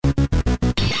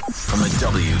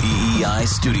WEEI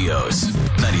Studios.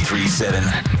 93.7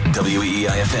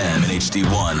 WEEI-FM and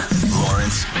HD1.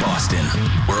 Lawrence, Boston.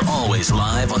 We're always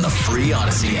live on the free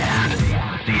Odyssey app.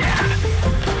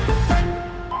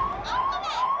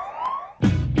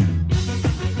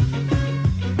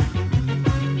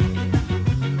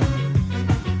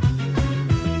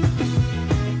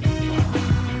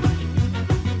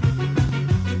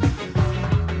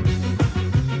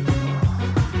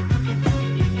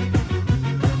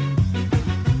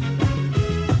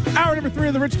 Number 3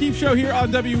 of the Rich Keefe Show here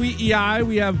on WEEI.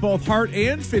 We have both Hart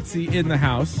and Fitzy in the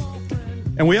house.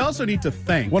 And we also need to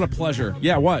thank... What a pleasure.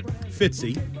 Yeah, what?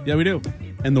 Fitzy. Yeah, we do.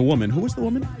 And the woman. Who was the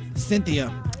woman?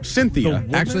 Cynthia.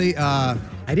 Actually, I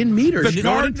didn't meet her.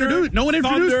 No one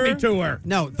introduced me to her.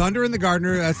 No, Thunder and the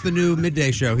Gardener. That's the new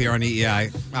midday show here on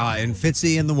EEI. And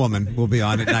Fitzy and the Woman will be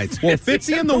on at nights. Well,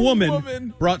 Fitzy and the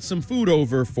woman brought some food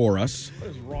over for us. What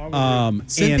is wrong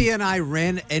with Cynthia and I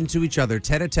ran into each other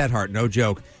tete-a-tete, Hart. No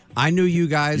joke. I knew you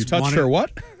guys You touched her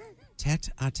what?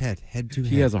 Tete-a-tete, head to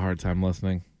head. He has a hard time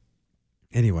listening.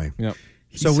 Anyway. Yep.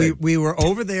 So we were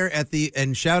over there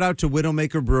and shout out to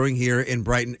Widowmaker Brewing here in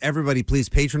Brighton. Everybody, please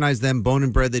patronize them. Bone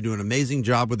and Bread, they do an amazing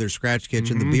job with their scratch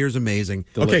kitchen. The beer's amazing.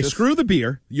 Delicious. Okay, screw the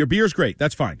beer. Your beer's great.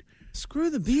 That's fine. Screw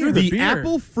the beer. The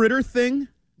apple fritter thing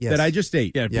that I just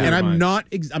ate. Yeah. And I'm not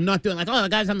doing like, oh, the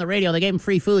guy's on the radio, they gave him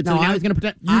free food, so now he's going to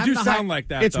pretend. You do sound like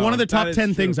that, It's one of the top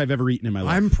 10 things I've ever eaten in my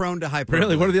life. I'm prone to hyperbole.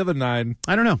 Really? What are the other 9?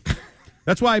 I don't know.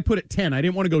 That's why I put it 10. I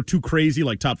didn't want to go too crazy,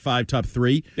 like top 5, top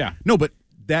 3. Yeah. No, but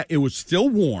that it was still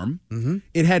warm. Mm-hmm.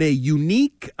 It had a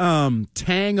unique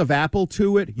tang of apple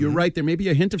to it. You're right. There may be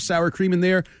a hint of sour cream in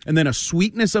there, and then a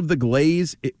sweetness of the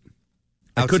glaze.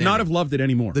 I could not have loved it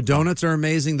anymore. The donuts are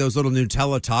amazing. Those little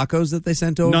Nutella tacos that they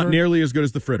sent over. Not nearly as good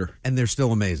as the fritter. And they're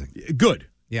still amazing. Good.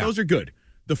 Yeah. Those are good.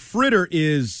 The fritter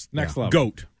is next level.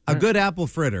 Goat. A good apple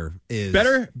fritter is...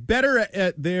 Better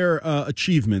at their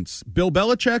achievements. Bill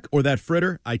Belichick or that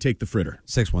fritter, I take the fritter.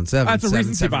 617. That's a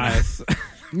recency bias.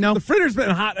 No. The fritter's been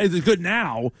hot. Is it good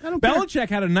now? Belichick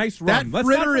had a nice run. That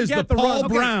fritter is the Paul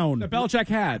Brown that Belichick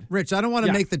had. Rich, I don't want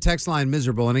to make the text line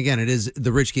miserable. And again, it is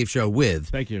the Rich Keefe Show with...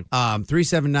 Thank you.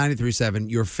 37937.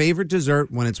 Your favorite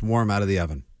dessert when it's warm out of the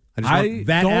oven.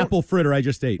 That apple fritter I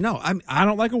just ate. No, I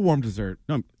don't like a warm dessert.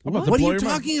 No, what are you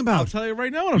talking about? I'll tell you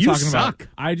right now what I'm you talking suck.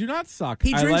 about. I do not suck.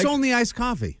 He drinks only iced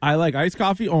coffee. I like iced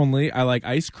coffee only. I like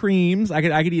ice creams. I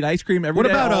could eat ice cream every day.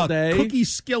 What about all day. A cookie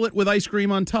skillet with ice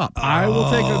cream on top? I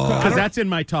will take a because that's in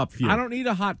my top few. I don't need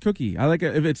a hot cookie. I like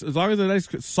it if it's as long as it's a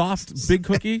nice soft big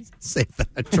cookie. Save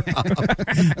that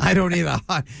drop. I don't need a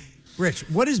hot. Rich,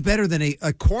 what is better than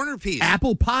a corner piece?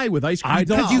 Apple pie with ice cream. I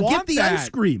don't Because you want get the that. ice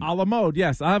cream. A la mode,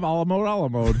 yes. I have a la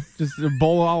mode. Just a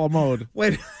bowl of a la mode.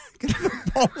 Wait,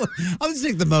 I'll just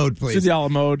take the mode, please. Just the a la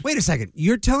mode. Wait a second.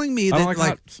 You're telling me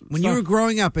that when you were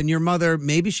growing up and your mother,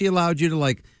 maybe she allowed you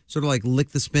to sort of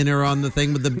lick the spinner on the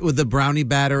thing with the brownie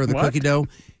batter or the cookie dough.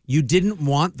 You didn't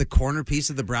want the corner piece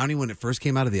of the brownie when it first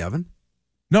came out of the oven?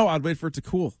 No, I'd wait for it to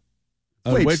cool.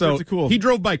 Wait, so he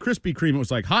drove by Krispy Kreme. It was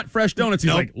like hot, fresh donuts.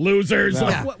 He's like, losers. No.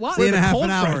 What? 3.5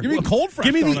 an hour. Give me cold, fresh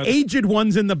Give me donuts. the aged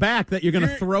ones in the back that you're going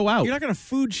to throw out. You're not going to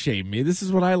food shame me. This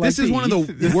is what I like. This is one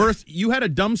of the worst. You had a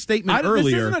dumb statement earlier.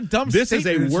 This isn't a dumb This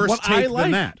statement. is a worse take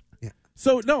than that.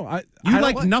 So no, I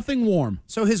like nothing warm.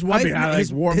 So his wife,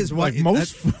 his wife, like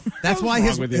most. That's why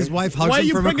his wife hugs him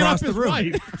from across the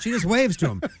room. She just waves to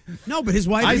him. No, but his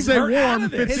wife. I say warm.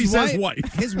 Fitzy says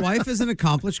wife. His wife is an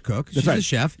accomplished cook. She's a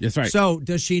chef. That's right. So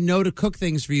does she know to cook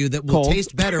things for you that will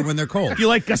taste better when they're cold? You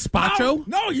like gazpacho?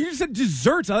 No, you just said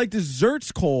desserts. I like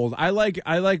desserts cold. I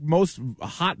like most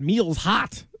hot meals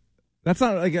hot. That's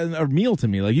not like a meal to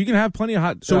me. Like you can have plenty of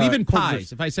hot. So even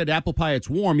pies. If I said apple pie, it's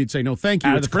warm. You'd say no, thank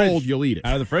you. It's cold. You'll eat it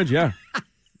out of the fridge. Yeah,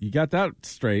 you got that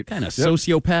straight. What kind of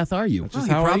sociopath are you?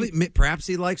 Perhaps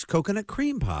he likes coconut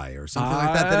cream pie or something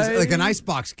like that. That is like an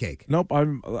icebox cake. Nope. I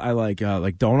like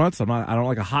donuts. I don't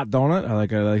like a hot donut. I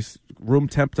like a nice room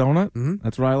temp donut. Mm-hmm.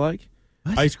 That's what I like.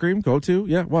 What? Ice cream. Go to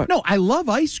what? No, I love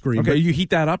ice cream. Okay, you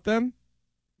heat that up then.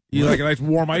 You like a nice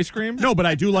warm ice cream? No, but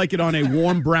I do like it on a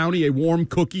warm brownie, a warm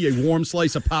cookie, a warm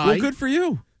slice of pie. Well, good for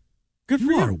you. Good for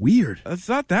you. You are weird. It's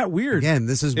not that weird. Again,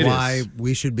 this is why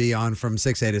we should be on from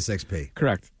 6A to 6P.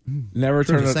 Correct. Never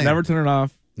turn it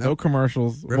off. Nope. No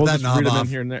commercials. Rip that knob off.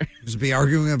 Here and there. Just be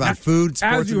arguing about food,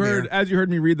 sports, as you heard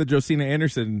me read the Josina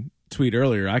Anderson tweet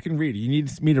earlier, I can read. You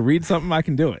need me to read something, I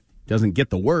can do it. Doesn't get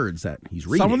the words that he's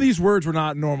reading. Some of these words were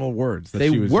not normal words. They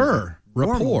were.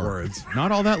 Rapport words.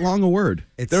 Not all that long a word.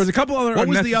 There was a couple other. What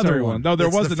was the other one? No, there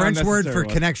was the French word for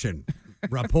connection.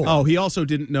 Rapport. Oh, he also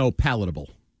didn't know palatable.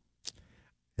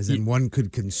 As in one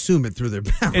could consume it through their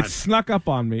palate. It snuck up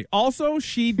on me. Also,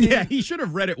 she did. Yeah, he should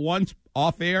have read it once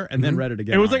off air and then read it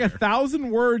again. It was like air. 1,000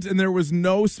 words, and there was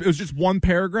no. It was just one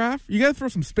paragraph. You got to throw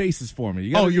some spaces for me.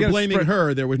 You're blaming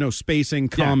her. There was no spacing,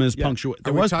 commas, punctuation.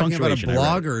 There was talking punctuation. About a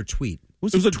blog or a tweet?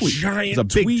 It was a tweet. Giant it was a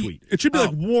big tweet. It should be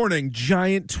like warning,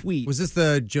 giant tweet. Was this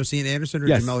the Josine Anderson or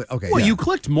yes. Jamel? Okay. Well, you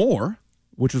clicked more.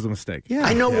 Which was a mistake. Yeah.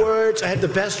 I know words. I have the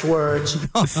best words.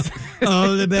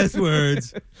 Oh, the best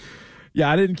words.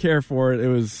 Yeah, I didn't care for it. It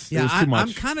was too much.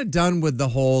 I'm kind of done with the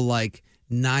whole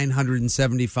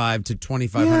 975 to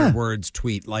 2,500 words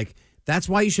tweet. That's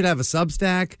why you should have a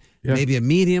Substack, maybe a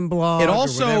Medium blog. It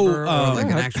also or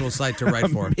an actual site to write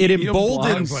for. It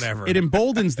emboldens whatever. It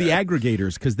emboldens the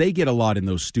aggregators because they get a lot in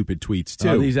those stupid tweets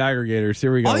too. These aggregators.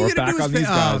 Here we go. All We're back on these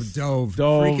guys. Dove,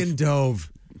 freaking Dove,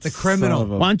 the criminal.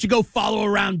 Why don't you go follow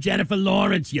around Jennifer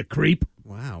Lawrence, you creep?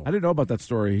 Wow, I didn't know about that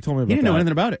story. He told me about. He didn't know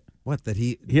anything about it. What, that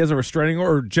he has a restraining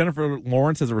order? Jennifer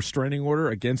Lawrence has a restraining order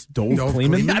against Dove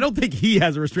Kleeman? I don't think he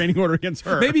has a restraining order against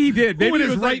her. Maybe he did. Maybe Who in he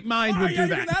his was right mind would do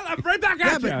that? I'm right back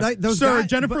at you. Sir,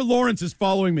 Jennifer Lawrence is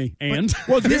following me. And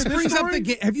this brings up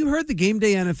have you heard the Game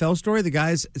Day NFL story? The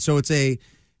guys, so it's they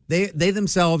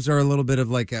themselves are a little bit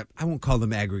of I won't call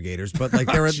them aggregators, but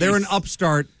they're an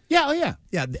upstart. Yeah,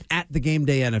 at the Game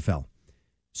Day NFL.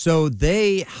 So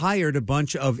they hired a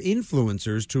bunch of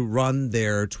influencers to run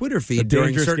their Twitter feed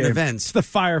during certain events. It's the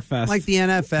Fire Fest. Like the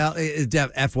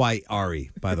NFL, FYRE,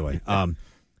 by the way.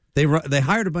 They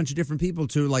hired a bunch of different people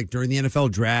to, during the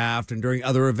NFL draft and during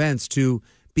other events, to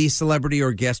be celebrity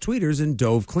or guest tweeters, and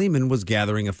Dove Kleeman was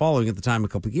gathering a following at the time a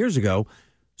couple of years ago.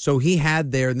 So he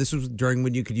had there, and this was during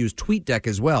when you could use TweetDeck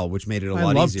as well, which made it a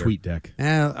lot easier. I love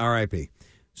TweetDeck. R.I.P.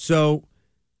 So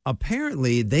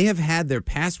apparently, they have had their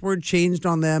password changed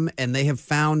on them, and they have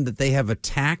found that they have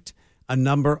attacked a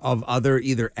number of other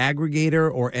either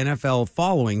aggregator or NFL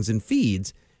followings and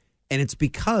feeds, and it's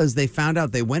because they found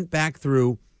out they went back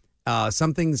through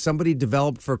something somebody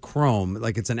developed for Chrome,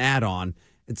 it's an add-on.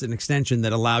 It's an extension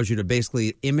that allows you to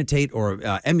basically imitate or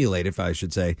emulate, if I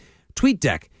should say,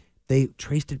 TweetDeck. They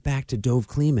traced it back to Dove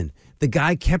Kleeman. The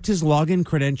guy kept his login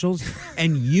credentials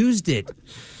and used it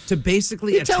to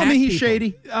basically attack tell me he's people.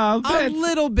 shady? A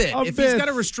little bit. If he's got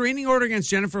a restraining order against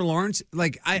Jennifer Lawrence,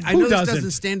 I know this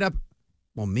doesn't stand up.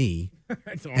 Well, me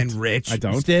and Rich. I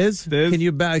don't. Stiz? Can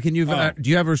you? Do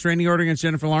you have a restraining order against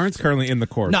Jennifer Lawrence? Currently in the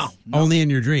courts. No. Only in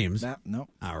your dreams. No.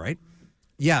 All right.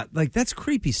 Yeah, that's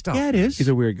creepy stuff. Yeah, it is. He's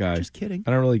a weird guy. Just kidding. I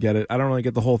don't really get it. I don't really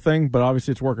get the whole thing, but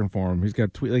obviously it's working for him. He's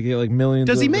got millions.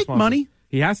 Does he of make responses. money?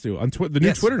 He has to. On the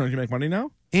new Twitter, don't you make money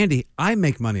now? Andy, I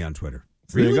make money on Twitter.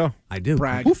 So there you go. I do.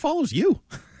 Brag. Who follows you?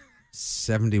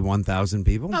 71,000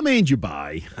 people. How many did you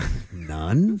buy?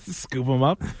 None. Scoop them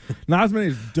up. Not as many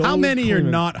as Dove How many are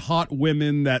Kleeman. not hot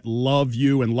women that love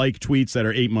you and like tweets that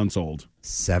are 8 months old?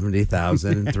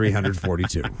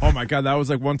 70,342. Oh my God, that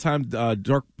was one time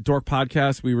Dork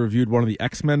Podcast. We reviewed one of the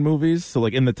X-Men movies. So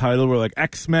in the title, we're like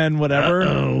X-Men,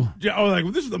 whatever.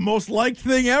 This is the most liked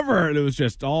thing ever, and it was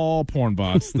just all porn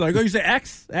bots. You say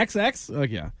X?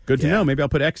 Yeah. Good to know. Maybe I'll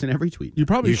put X in every tweet. You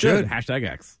probably should. Hashtag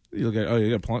X. You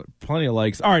got plenty of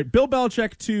likes. All right, Bill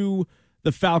Belichick to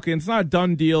the Falcons. It's not a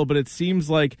done deal, but it seems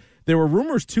like there were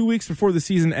rumors 2 weeks before the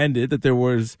season ended that there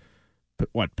was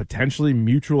potentially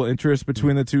mutual interest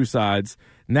between the two sides.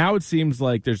 Now it seems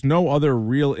like there's no other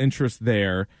real interest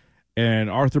there, and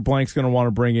Arthur Blank's going to want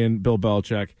to bring in Bill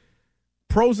Belichick.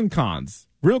 Pros and cons.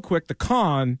 Real quick, the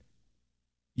con,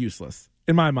 useless.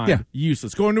 In my mind,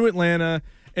 useless. Going to Atlanta,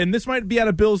 and this might be out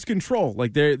of Bill's control.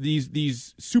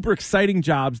 These super exciting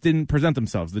jobs didn't present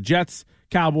themselves. The Jets,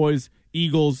 Cowboys,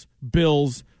 Eagles,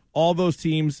 Bills, all those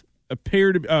teams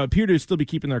appear to still be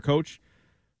keeping their coach.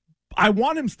 I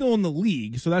want him still in the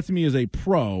league, so that to me is a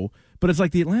pro. But it's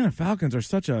the Atlanta Falcons are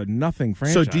such a nothing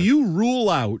franchise. So do you rule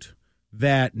out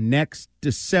that next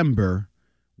December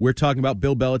we're talking about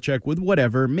Bill Belichick with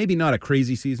whatever, maybe not a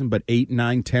crazy season, but 8,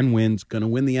 9, 10 wins, going to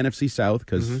win the NFC South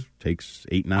because it takes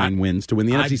 8, 9 wins to win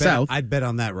the NFC South. I'd bet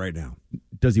on that right now.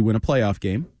 Does he win a playoff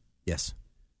game? Yes.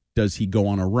 Does he go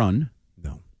on a run?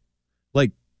 No.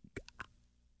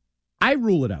 I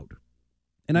rule it out.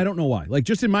 And I don't know why.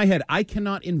 Just in my head, I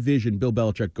cannot envision Bill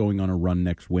Belichick going on a run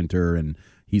next winter, and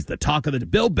he's the talk of the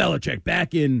Bill Belichick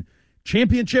back in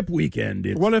championship weekend.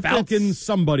 It's Falcons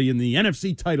somebody in the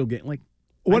NFC title game.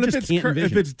 What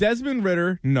if it's Desmond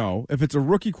Ridder? No. If it's a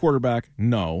rookie quarterback,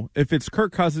 no. If it's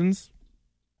Kirk Cousins,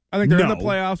 I think they're in the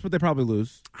playoffs, but they probably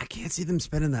lose. I can't see them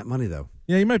spending that money, though.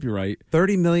 Yeah, you might be right.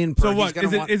 $30 million per. So what?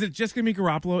 Is it just going to be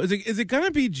Garoppolo? Is it going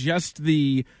to be just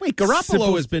the... Wait,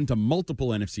 Garoppolo has been to multiple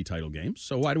NFC title games,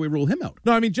 so why do we rule him out?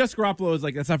 No, I mean, just Garoppolo is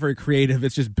like, that's not very creative.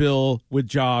 It's just Bill with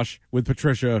Josh, with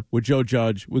Patricia, with Joe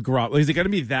Judge, with Garoppolo. Is it going to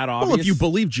be that obvious? Well, if you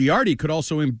believe Giardi, could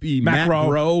also be Matt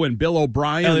Groh and Bill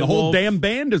O'Brien. Elliot the whole Wolf. damn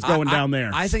band is going down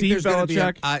there. I think Steve there's going to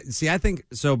Belichick. be I think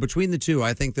so. Between the two,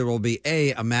 I think there will be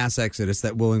a mass exodus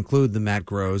that will include the Matt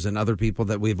Grohs and other people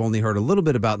that we've only heard a little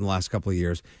bit about in the last couple of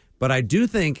years. But I do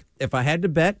think, if I had to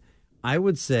bet, I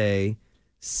would say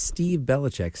Steve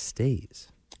Belichick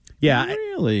stays. Yeah,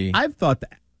 really. I've thought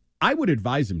that. I would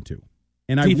advise him to,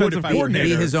 and I would if I were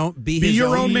be his own, be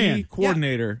your own man,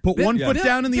 coordinator. Put one foot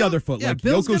down and the other foot, like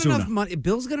Bill's Yokozuna. got enough money.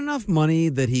 Bill's got enough money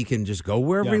that he can just go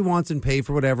wherever he wants and pay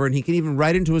for whatever, and he can even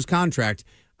write into his contract,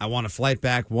 I want a flight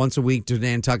back once a week to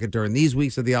Nantucket during these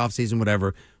weeks of the offseason,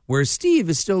 whatever. Whereas Steve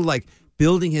is still like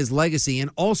building his legacy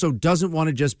and also doesn't want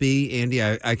to just be, Andy,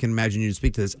 I can imagine you to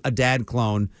speak to this, a dad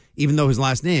clone, even though his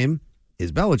last name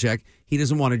is Belichick. He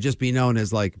doesn't want to just be known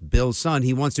as like Bill's son.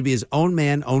 He wants to be his own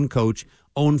man, own coach,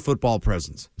 own football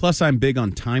presence. Plus, I'm big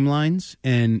on timelines,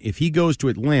 and if he goes to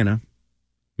Atlanta,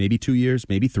 maybe 2 years,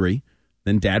 maybe 3,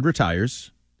 then dad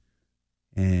retires,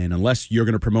 and unless you're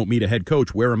going to promote me to head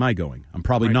coach, where am I going? I'm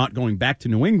probably not going back to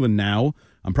New England now.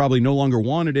 I'm probably no longer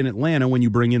wanted in Atlanta when you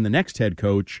bring in the next head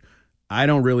coach. I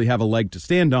don't really have a leg to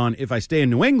stand on. If I stay in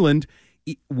New England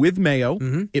with Mayo,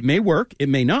 it may work, it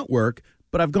may not work,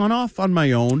 but I've gone off on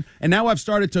my own, and now I've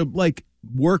started to like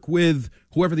work with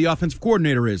whoever the offensive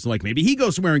coordinator is. Like maybe he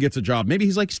goes somewhere and gets a job. Maybe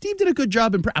he's like, Steve did a good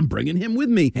job, and I'm bringing him with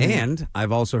me. And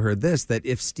I've also heard this, that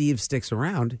if Steve sticks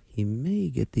around, he may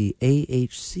get the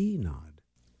AHC nod.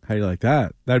 How do you like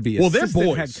that? That'd be they're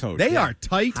boys. Head coach. They are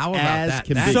tight How about as that?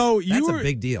 can That's, be. So that's a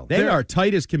big deal. They are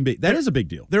tight as can be. That is a big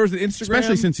deal. There was an Instagram,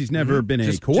 especially since he's never been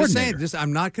a coordinator. Just saying.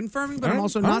 I'm not confirming, but I'm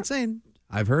also not saying.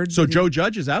 I've heard. So Joe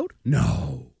Judge is out?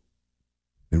 No.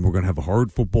 And we're going to have a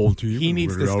hard football team. He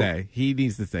needs to stay. He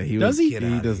needs to stay. Does he?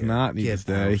 He does not need to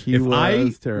stay. If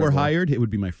I were hired, it would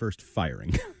be my first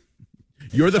firing.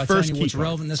 You're the first keeper. What's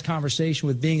relevant in this conversation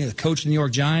with being a coach of the New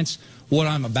York Giants, what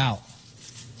I'm about.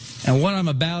 And what I'm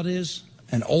about is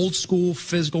an old school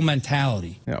physical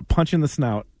mentality. Yeah, punch in the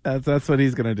snout. That's what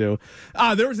he's going to do.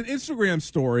 There was an Instagram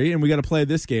story, and we got to play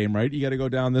this game, right? You got to go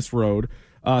down this road.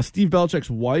 Steve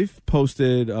Belichick's wife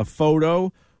posted a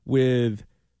photo with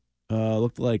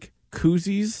looked like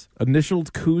koozies,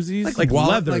 initialed koozies. Like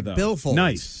leather, like though. billfolds.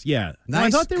 Nice, yeah.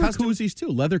 Nice. I thought they were custom koozies, too.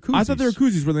 Leather koozies. I thought they were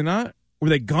koozies. Were they not? Were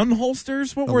they gun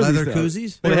holsters? What The were leather these?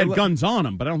 koozies? Well, they had guns on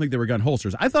them, but I don't think they were gun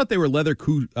holsters. I thought they were leather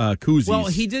koozies. Well,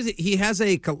 he has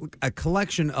a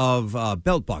collection of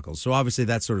belt buckles, so obviously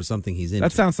that's sort of something he's into.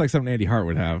 That sounds like something Andy Hart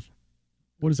would have.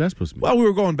 What is that supposed to mean? Well, we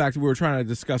were trying to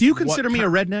discuss. Do you consider me a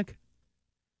redneck?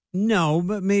 No,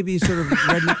 but maybe sort of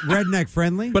redneck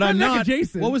friendly. But I'm Redneck not.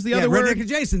 adjacent. What was the other word? Redneck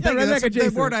adjacent. Yeah, Thank you. That's redneck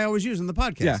adjacent. the word I always use in the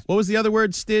podcast. Yeah. What was the other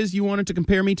word, Stiz, you wanted to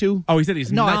compare me to? Oh, he said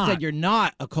he's No, not. I said you're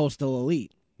not a coastal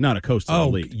elite. Not a coastal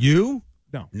elite. You?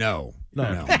 No. No.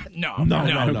 No. No.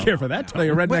 I don't care for that. No,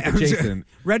 you're redneck adjacent.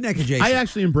 Redneck adjacent. I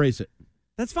actually embrace it.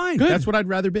 That's fine. That's what I'd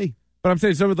rather be. But I'm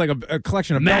saying something like a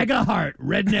collection of MAGA heart,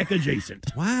 redneck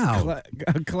adjacent. Wow.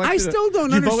 a collection I still don't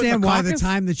Did you vote with understand why the caucus?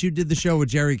 time that you did the show with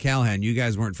Jerry Callahan, you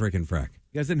guys weren't freaking freck.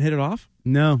 You guys didn't hit it off?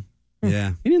 No.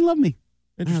 Yeah. He didn't love me.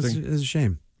 Interesting. It's a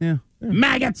shame. Yeah.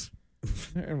 Maggots.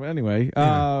 Anyway,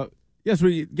 yes,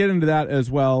 we get into that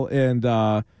as well.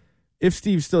 And if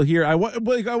Steve's still here, I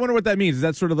wonder what that means. Is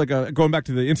that sort of like going back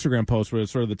to the Instagram post where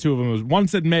it's sort of the two of them was one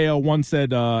said Mayo, one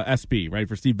said SB, right,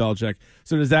 for Steve Belichick.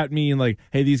 So does that mean like,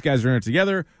 hey, these guys are in it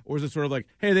together, or is it sort of like,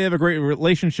 hey, they have a great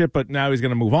relationship, but now he's going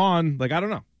to move on? Like, I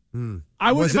don't know.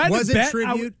 Was it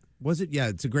tribute? Was it? Yeah,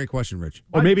 it's a great question, Rich.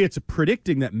 Or maybe it's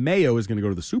predicting that Mayo is going to go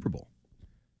to the Super Bowl.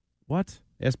 What?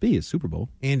 SB is Super Bowl.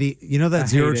 Andy, you know that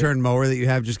zero-turn mower that you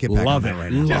have? Just get back on that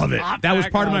right now. Love it. That was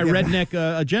part of my redneck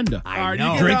agenda. I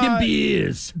know. Drinking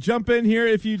beers. Jump in here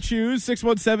if you choose.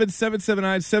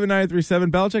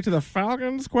 617-779-7937. Belichick to the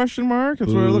Falcons, question mark.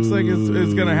 That's what it looks like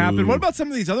is going to happen. What about some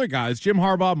of these other guys? Jim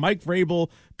Harbaugh, Mike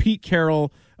Vrabel, Pete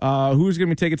Carroll. Who's going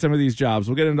to be taking some of these jobs?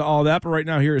 We'll get into all that, but right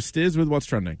now here is Stiz with What's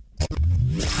Trending.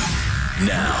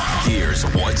 Now, here's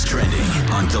What's Trending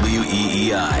on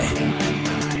WEEI.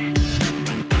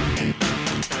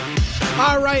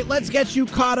 All right, let's get you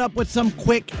caught up with some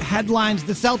quick headlines.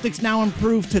 The Celtics now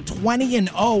improved to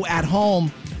 20-0 at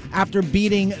home after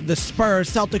beating the Spurs.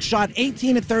 Celtics shot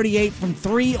 18 of 38 from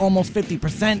three, almost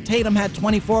 50%. Tatum had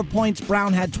 24 points.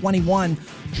 Brown had 21.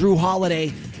 Drew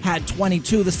Holiday had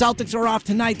 22. The Celtics are off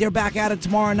tonight. They're back at it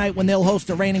tomorrow night when they'll host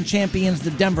the reigning champions,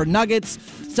 the Denver Nuggets.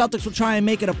 Celtics will try and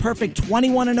make it a perfect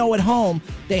 21-0 at home.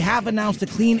 They have announced a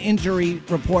clean injury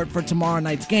report for tomorrow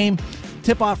night's game.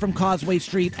 Tip-off from Causeway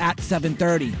Street at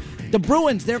 7:30. The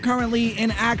Bruins, they're currently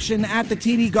in action at the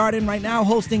TD Garden right now,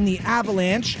 hosting the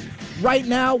Avalanche. Right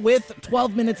now, with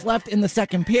 12 minutes left in the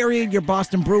second period, your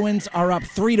Boston Bruins are up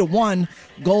 3-1.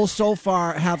 Goals so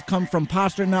far have come from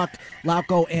Pasternak,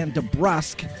 Lauko, and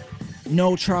DeBrusk.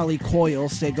 No Charlie Coyle.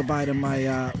 Say goodbye to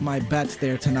my bets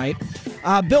there tonight.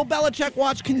 Bill Belichick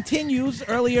watch continues.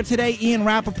 Earlier today, Ian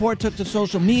Rappaport took to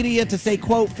social media to say,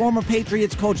 quote, former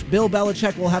Patriots coach Bill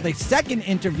Belichick will have a second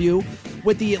interview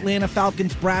with the Atlanta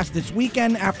Falcons brass this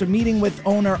weekend after meeting with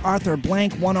owner Arthur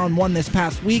Blank one-on-one this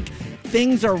past week.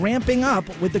 Things are ramping up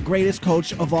with the greatest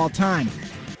coach of all time.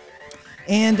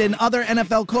 And in other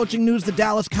NFL coaching news, the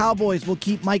Dallas Cowboys will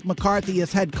keep Mike McCarthy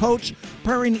as head coach.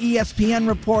 Per an ESPN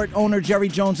report, owner Jerry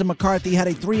Jones and McCarthy had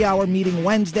a 3-hour meeting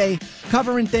Wednesday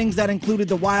covering things that included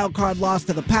the wild card loss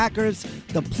to the Packers,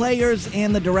 the players,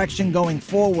 and the direction going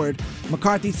forward.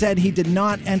 McCarthy said he did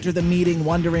not enter the meeting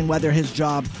wondering whether his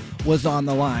job was on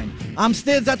the line. I'm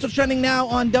Stiz. That's what's trending now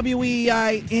on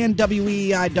WEEI and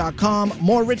WEEI.com.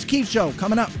 More Rich Keefe Show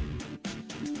coming up.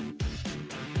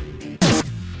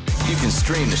 You can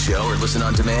stream the show or listen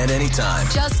on demand anytime.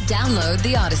 Just download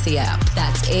the Odyssey app.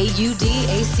 That's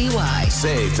AUDACY.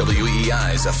 Save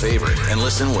WEEI as a favorite and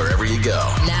listen wherever you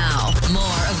go. Now,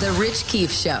 more of the Rich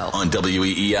Keefe Show on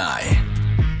WEEI.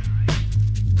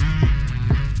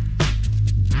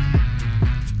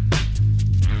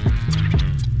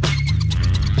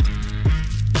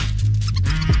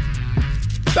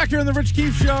 Back here on the Rich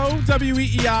Keefe Show,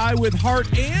 WEEI with Hart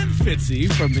and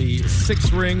Fitzy from the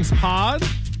Six Rings pod.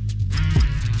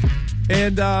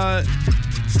 And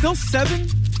still 7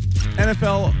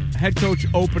 NFL head coach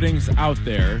openings out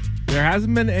there. There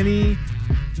hasn't been any.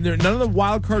 None of the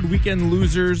wild card weekend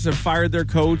losers have fired their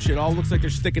coach. It all looks like they're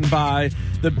sticking by.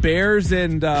 The Bears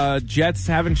and Jets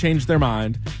haven't changed their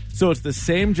mind. So it's the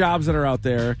same jobs that are out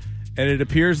there. And it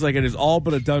appears like it is all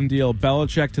but a done deal.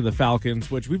 Belichick to the Falcons,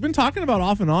 which we've been talking about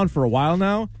off and on for a while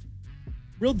now.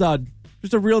 Real dud.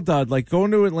 Just a real dud. Like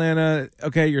going to Atlanta,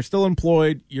 okay, you're still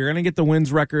employed. You're going to get the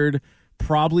wins record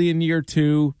probably in year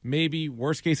 2, maybe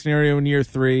worst case scenario in year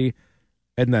 3.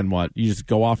 And then what? You just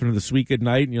go off into the sweet good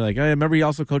night and you're like, hey, remember he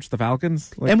also coached the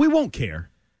Falcons? Like, and we won't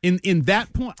care. In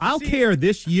that point, I'll care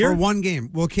this year. For one game.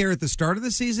 We'll care at the start of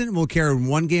the season. We'll care in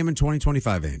one game in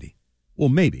 2025, Andy. Well,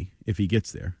 maybe if he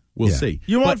gets there. We'll see.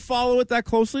 You won't follow it that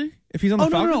closely if he's on the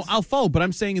Falcons? No, I'll follow, but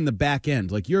I'm saying in the back end.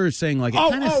 Like you're saying, like it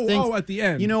kind of stinks. At the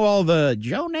end. You know, all the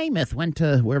Joe Namath went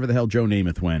to wherever the hell Joe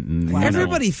Namath went. And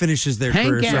everybody finishes their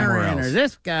career somewhere else. Or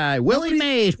this guy, Willie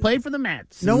Mays, played for the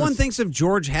Mets. No one thinks of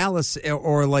George Halas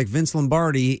or like Vince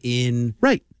Lombardi in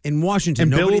Washington.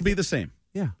 And Bill will be the same.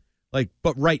 Yeah.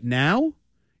 But right now,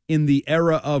 in the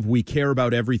era of we care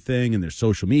about everything and there's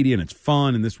social media and it's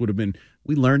fun, and this would have been,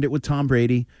 we learned it with Tom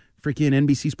Brady. Freaking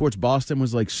NBC Sports Boston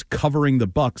was like covering the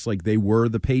Bucs like they were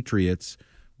the Patriots.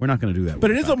 We're not going to do that.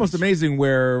 But it is almost amazing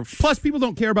where... Plus, people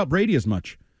don't care about Brady as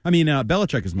much. I mean,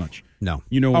 Belichick as much. No.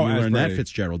 You know when we learned that,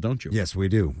 Fitzgerald, don't you? Yes, we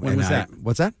do. When was that?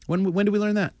 What's that? When did we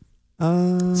learn that?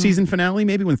 Season finale,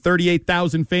 maybe, when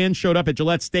 38,000 fans showed up at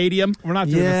Gillette Stadium. We're not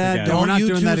doing this again. We're not you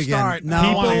doing that two again. start. No,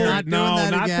 People, I'm not doing that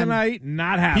not again. Tonight,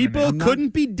 not happening. People couldn't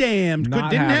be damned.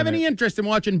 Didn't have any interest in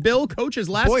watching Bill coach his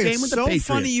last game with the Patriots. It's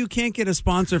so funny you can't get a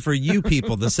sponsor for You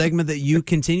People, the segment that you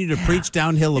continue to preach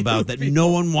downhill about that no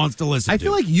one wants to listen to. I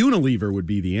feel like Unilever would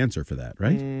be the answer for that,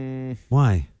 right?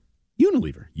 Why?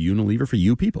 Unilever for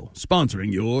you people,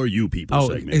 sponsoring your You People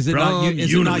segment. Is it not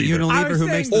Unilever who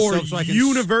makes the soap? So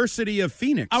University of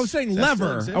Phoenix. I was saying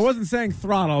lever. I wasn't saying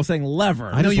throttle. I was saying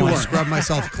lever. I know you want to scrub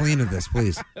myself clean of this,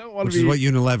 please. Which is what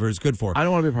Unilever is good for. I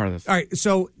don't want to be a part of this. All right,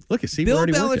 so look, see, Bill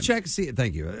Belichick.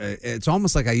 Thank you. It's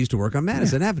almost like I used to work on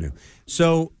Madison Avenue.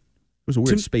 So it was a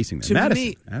weird spacing there.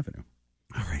 Madison Avenue.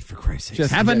 All right, for Christ's sake.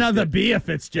 Just have another beer,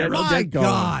 Fitzgerald. My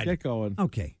God. Get going.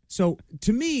 Okay. So,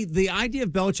 to me, the idea of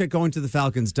Belichick going to the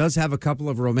Falcons does have a couple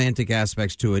of romantic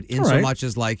aspects to it, in so much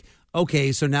as like,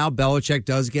 okay, so now Belichick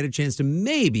does get a chance to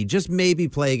maybe, just maybe,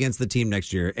 play against the team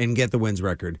next year and get the wins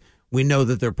record. We know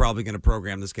that they're probably going to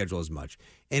program the schedule as much.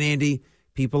 And, Andy,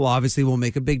 people obviously will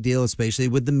make a big deal, especially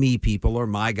with the me people or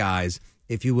my guys,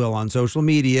 if you will, on social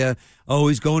media. Oh,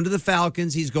 he's going to the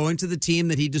Falcons. He's going to the team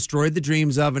that he destroyed the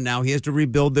dreams of, and now he has to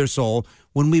rebuild their soul.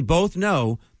 When we both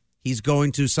know he's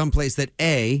going to someplace that,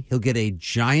 A, he'll get a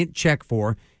giant check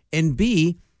for, and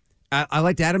B, I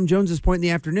liked Adam Jones's point in the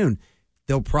afternoon.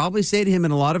 They'll probably say to him in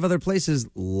a lot of other places,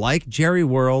 like Jerry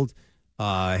World,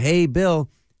 hey, Bill,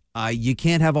 You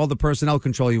can't have all the personnel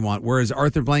control you want, whereas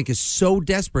Arthur Blank is so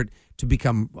desperate to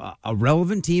become a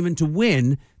relevant team and to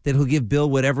win that he'll give Bill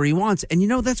whatever he wants. And,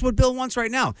 that's what Bill wants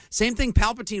right now. Same thing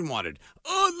Palpatine wanted.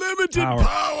 Unlimited power.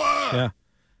 Yeah,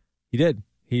 he did.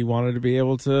 He wanted to be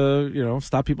able to,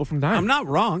 stop people from dying. I'm not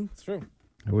wrong. It's true.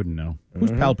 I wouldn't know.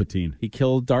 Who's Palpatine? He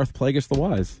killed Darth Plagueis the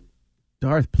Wise.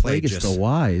 Darth Plagueis the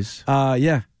Wise?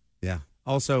 Yeah. Yeah.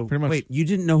 Also, pretty much. Wait, you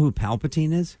didn't know who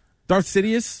Palpatine is? Darth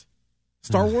Sidious?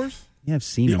 Star Wars? Yeah, I've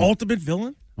seen the him. The ultimate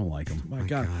villain? I don't like him. Oh my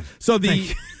God. So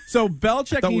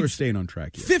Belichick I thought we were staying on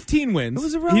track here. 15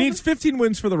 wins. He needs 15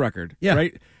 wins for the record. Yeah.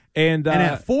 Right? And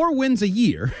at 4 wins a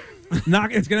year...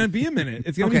 It's going to be a minute.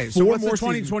 It's going to be 4 so what's more the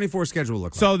 2024 schedule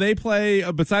look like? So they play,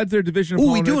 besides their division we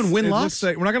opponents... doing win-loss?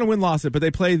 We're not going to win-loss it, but they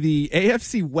play the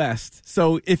AFC West.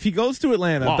 So if he goes to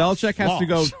Atlanta, Belichick has to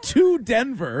go to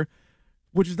Denver,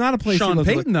 which is not a place Sean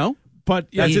Payton, though. But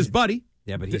that's his buddy.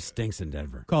 Yeah, but he stinks in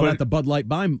Denver. Call that the Bud Light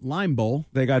Lime Bowl.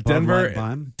 They got Denver.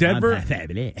 Denver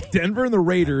and the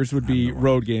Raiders would be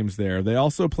road games there. They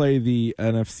also play the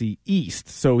NFC East.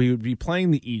 So he would be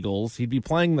playing the Eagles. He'd be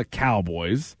playing the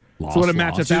Cowboys. So what a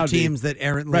matchup Two teams that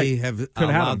errantly have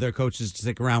allowed their coaches to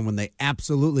stick around when they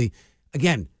absolutely,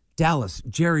 again, Dallas,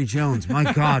 Jerry Jones,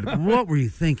 my God, what were you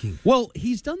thinking? Well,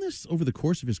 he's done this over the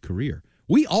course of his career.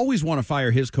 We always want to fire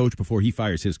his coach before he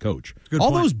fires his coach. Good all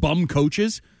point. Those bum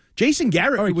coaches. Jason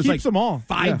Garrett was like them all.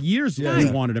 5 years ago. He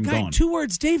wanted him gone. 2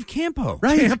 words, Dave Campo.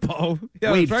 Right. Campo.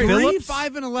 Yeah, Wade right. Phillips. 3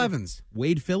 5-11s.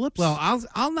 Wade Phillips. Well,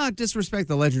 I'll not disrespect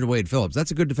the legend of Wade Phillips. That's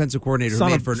a good defensive coordinator Son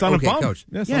who of- made for son an of okay bum. coach.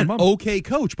 Yeah, son yeah, of an bum. okay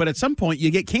coach, but at some point you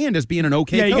get canned as being an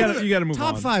okay Yeah, coach. you got to move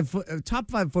Top on.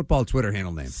 top 5 football Twitter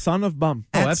handle name. Son of Bum.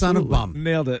 At Son of Bum.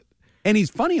 Nailed it. And he's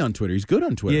funny on Twitter. He's good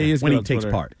on Twitter Yeah, he is when good he on takes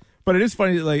Twitter. part. But it is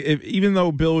funny, like even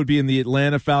though Bill would be in the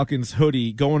Atlanta Falcons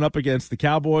hoodie going up against the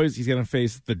Cowboys, he's going to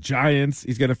face the Giants.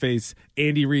 He's going to face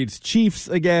Andy Reid's Chiefs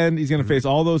again. He's going to face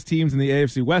all those teams in the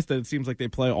AFC West that it seems like they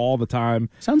play all the time.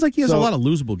 Sounds like he has a lot of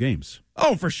losable games.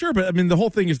 Oh, for sure. But I mean, the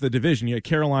whole thing is the division. You get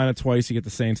Carolina twice, you get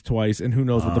the Saints twice, and who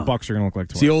knows what the Bucs are going to look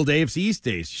like It's twice. the old AFC East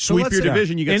days. Sweep your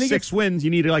division. You get And he 6 wins. You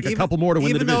need like a couple more to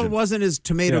win the division. Even though it wasn't as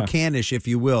tomato can-ish, if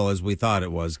you will, as we thought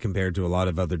it was compared to a lot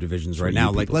of other divisions right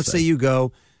now. Like, let's say you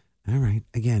go... All right.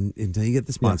 Again, until you get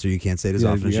the sponsor, you can't say it as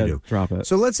often as you do. Drop it.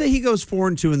 So let's say he goes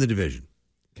 4-2 in the division.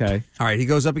 Okay. All right. He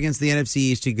goes up against the NFC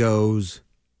East. He goes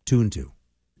 2-2.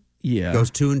 Yeah. Goes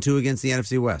 2-2 against the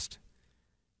NFC West.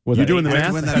 You're doing the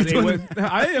math?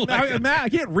 I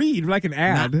can't read, but I can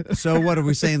add. So what are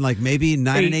we saying? Like maybe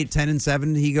 9-8,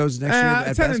 10-7. He goes next year.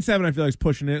 At 10-7. I feel like he's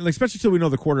pushing it, like, especially till we know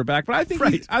the quarterback. But I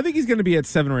think he's going to be at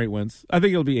 7 or 8 wins. I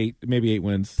think it'll be 8, maybe 8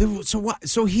 wins. So what?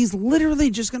 So he's literally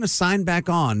just going to sign back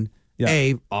on. Yeah.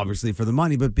 A, obviously for the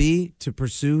money, but B, to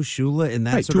pursue Shula in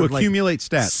that sort to of accumulate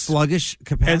stats, sluggish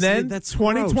capacity. And then that's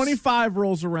 2025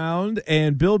 rolls around,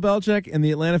 and Bill Belichick and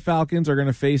the Atlanta Falcons are going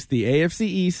to face the AFC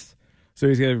East. So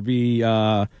he's going to be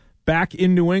back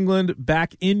in New England,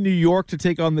 back in New York to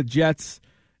take on the Jets,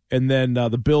 and then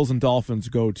the Bills and Dolphins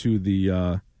go to the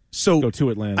go to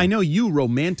Atlanta. I know you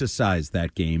romanticize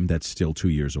that game that's still 2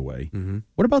 years away. Mm-hmm.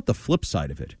 What about the flip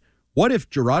side of it? What if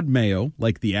Jerod Mayo,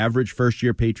 like the average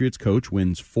first-year Patriots coach,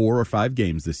 wins 4 or 5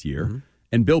 games this year,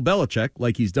 and Bill Belichick,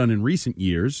 like he's done in recent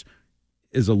years,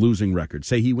 is a losing record?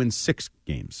 Say he wins 6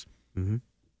 games. Mm-hmm.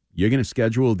 You're going to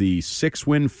schedule the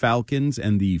 6-win Falcons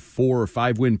and the 4 or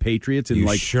 5-win Patriots in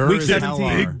week 17.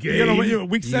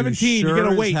 Week 17, you're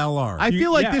going to wait. I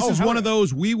feel like this is one of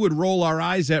those we would roll our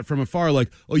eyes at from afar,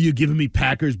 like, oh, you're giving me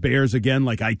Packers Bears again?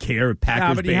 Like I care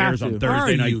Packers Bears on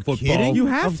Thursday Night Football. Kidding? You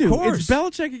have to. Course. It's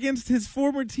Belichick against his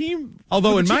former team.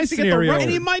 Although in my scenario, and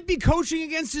he might be coaching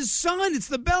against his son. It's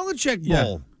the Belichick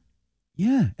Bowl.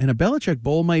 Yeah, and a Belichick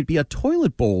Bowl might be a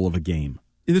toilet bowl of a game.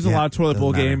 There's a lot of toilet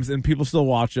bowl games, and people still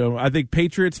watch them. I think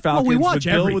Patriots, Falcons, we watch with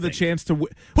Bill everything. with a chance to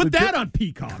Put that on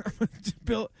Peacock.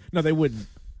 Bill, no, they wouldn't.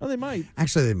 Oh, they might.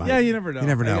 Actually, they might. Yeah, you never know. You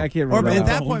never know. I can't or remember. at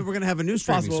that point, we're going to have a new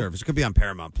streaming service. It could be on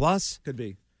Paramount Plus. Could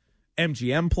be.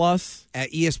 MGM Plus.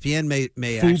 ESPN may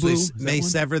Fubu, actually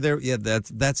sever their. Yeah,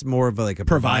 that's more of like a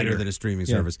provider than a streaming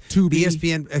service. Tubi.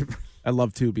 ESPN. I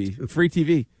love Tubi. Free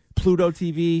TV. Pluto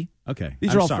TV. Okay,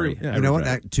 these are all sorry. free. Yeah. You know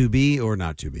what? To be or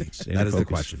not to be? That is the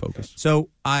question. Focus. So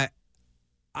I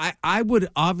would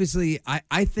obviously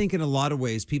I think in a lot of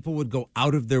ways people would go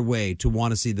out of their way to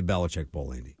want to see the Belichick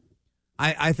Bowl, Andy.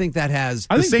 I think that has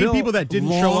the same people that didn't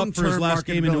show up for his last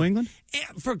game in New England.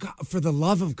 For the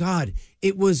love of God,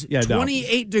 it was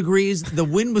 28 degrees. The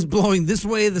wind was blowing this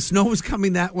way. The snow was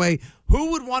coming that way.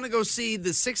 Who would want to go see the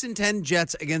 6-10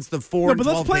 Jets against the 4-12 No, but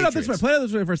let's play it out Patriots? this way. Play it out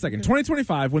this way for a second.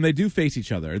 2025, when they do face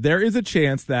each other, there is a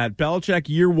chance that Belichick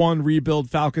year one rebuild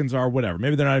Falcons are whatever.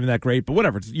 Maybe they're not even that great, but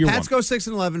whatever. It's year Pats one. go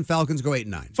 6-11. Falcons go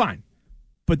 8-9. Fine.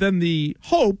 But then the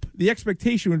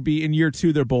expectation would be in year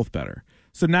two, they're both better.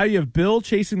 So now you have Bill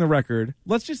chasing the record.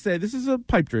 Let's just say this is a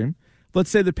pipe dream. Let's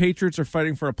say the Patriots are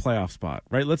fighting for a playoff spot,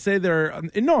 right? Let's say they're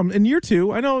in year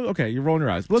two. I know, okay, you're rolling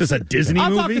your eyes. It's a Disney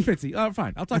movie? I'll talk to Fitzy.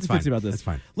 Fine. I'll talk to Fitzy about this. That's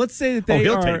fine. Let's say that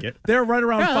they're right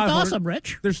around 500. That's awesome,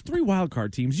 Rich. There's 3 wild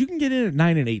card teams. You can get in at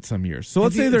 9-8 some years. So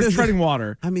let's say they're treading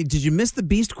water. I mean, did you miss the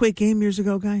Beastquake game years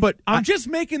ago, guy? But I'm just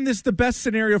making this the best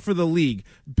scenario for the league.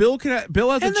 Bill has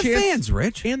and a the chance. fans,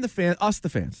 Rich. And the fans.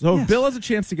 So Yes. Bill has a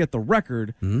chance to get the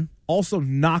record. Also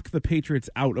knock the Patriots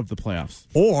out of the playoffs.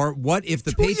 Or what if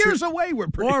the 2 Patriots years away? We're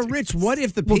predicting. Or Rich, what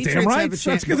if the Well, Patriots damn right. have a chance?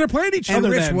 That's because they're playing each and other.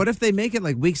 Rich, then. what if they make it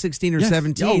like week 16 or Yes.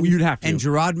 17? Oh, you'd have to. And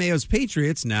Jerod Mayo's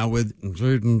Patriots now with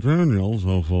Jaden Daniels,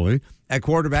 hopefully, at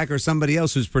quarterback or somebody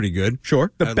else who's pretty good.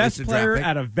 Sure. the At best least a draft player pick.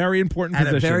 at a very important At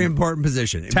position. a very important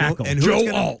position. Tackle. And Joe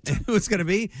who's gonna, Alt. Who's going to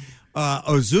be?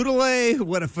 Ozudale,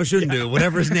 what a Fashundu,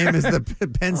 whatever his name is, the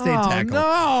Penn State tackle.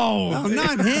 No,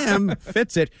 not him.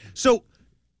 Fits it. So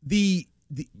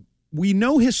we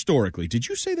know historically. Did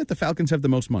you say that the Falcons have the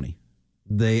most money?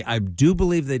 I do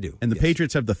believe they do. And the Yes.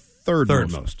 Patriots have the third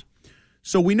most.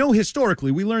 So we know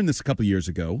historically, we learned this a couple years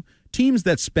ago, teams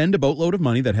that spend a boatload of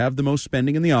money, that have the most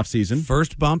spending in the offseason.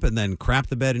 First bump and then crap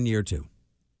the bed in year two.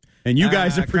 And you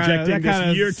guys are projecting that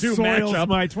this year two soils matchup.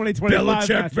 my 2025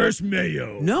 Belichick matchup. versus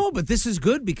Mayo. No, but this is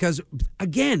good because,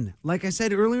 again, like I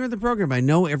said earlier in the program, I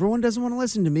know everyone doesn't want to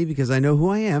listen to me because I know who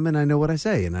I am and I know what I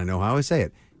say and I know how I say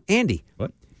it. Andy.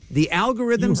 What? The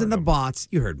algorithms and the bots,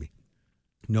 you heard me.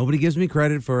 Nobody gives me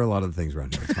credit for a lot of the things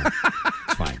around here. It's fine.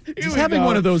 It's fine. He's having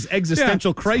one of those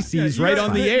existential crises right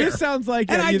on the air. This sounds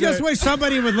like And I just wish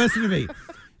somebody would listen to me.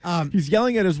 he's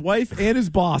yelling at his wife and his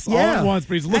boss all Yeah. at once,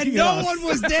 but he's looking And at no us. one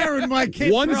was there when my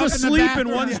kid One's threw up in the asleep and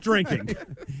bathroom. one's drinking.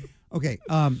 Okay,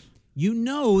 you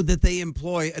know that they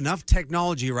employ enough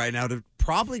technology right now to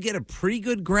probably get a pretty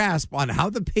good grasp on how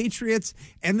the Patriots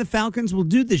and the Falcons will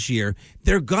do this year.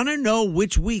 They're going to know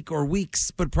which week or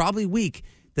weeks, but probably week,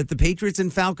 that the Patriots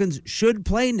and Falcons should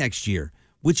play next year,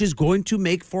 which is going to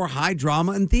make for high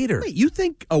drama and theater. Wait, you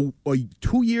think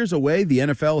 2 years away the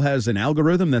NFL has an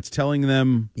algorithm that's telling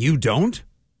them... You don't?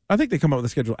 I think they come up with a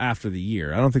schedule after the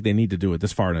year. I don't think they need to do it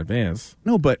this far in advance.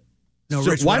 No, but... No,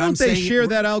 so Rich, why what I'm don't they saying- share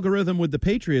that algorithm with the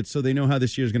Patriots so they know how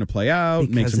this year's going to play out,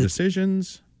 make Because some it's-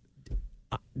 decisions?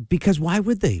 Because why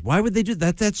would they? Why would they do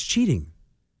that? That's cheating.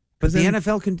 But the then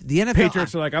NFL can. The NFL.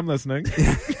 Patriots are like, I'm listening.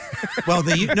 Well,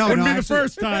 no, Wouldn't no. be the actually-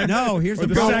 first time. No, here's Or the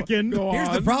the problem. second. Here's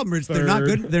the problem, Rich. They're not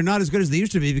good. They're not as good as they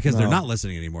used to be because they're not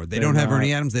listening anymore. They don't have not.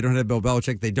 Ernie Adams. They don't have Bill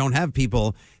Belichick. They don't have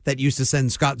people that used to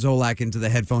send Scott Zolak into the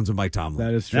headphones of Mike Tomlin.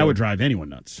 That is true. That would drive anyone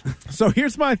nuts. So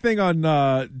here's my thing on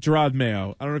Jerod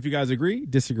Mayo. I don't know if you guys agree,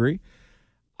 disagree.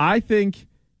 I think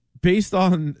based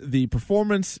on the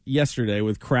performance yesterday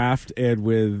with Kraft and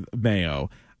with Mayo,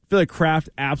 I feel like Kraft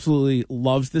absolutely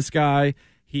loves this guy.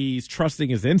 He's trusting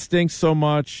his instincts so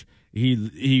much. He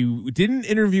didn't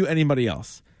interview anybody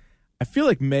else. I feel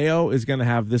like Mayo is going to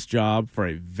have this job for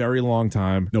a very long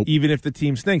time, even if the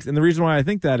team stinks. And the reason why I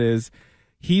think that is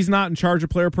he's not in charge of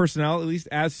player personnel, at least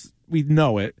as we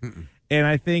know it. And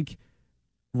I think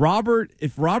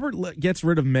if Robert gets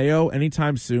rid of Mayo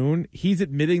anytime soon, he's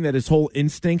admitting that his whole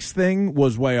instincts thing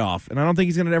was way off. And I don't think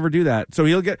he's going to ever do that. So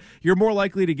you're more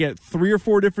likely to get 3 or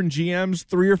 4 different GMs,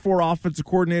 3 or 4 offensive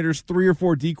coordinators, 3 or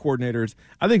 4 D coordinators.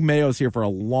 I think Mayo's here for a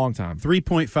long time.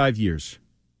 3.5 years.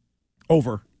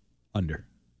 Over. Under.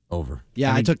 Over.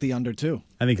 Yeah, I took the under too.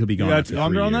 I think he'll be gone You got after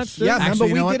under 3 on that, years. Stu? Yeah, Actually,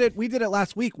 you know remember what? we did it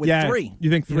last week with 3. You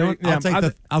think 3? You know what? Yeah,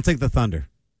 I'll take the Thunder.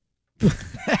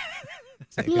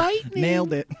 Lightning.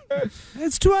 Nailed it.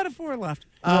 It's 2 out of 4 left.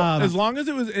 as long as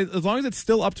it's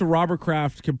still up to Robert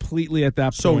Kraft completely at that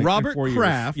point. So in Robert 4 years.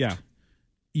 Kraft, yeah.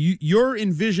 You're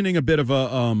envisioning a bit of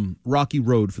a rocky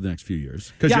road for the next few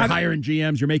years because Yeah, you're I don't- hiring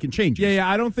GMs, you're making changes. Yeah,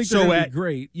 I don't think they're So gonna at be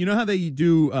great. You know how they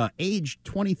do age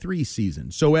 23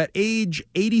 season. So at age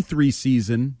 83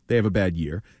 season, they have a bad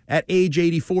year. At age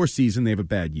 84 season, they have a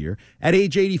bad year. At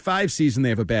age 85 season, they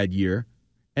have a bad year.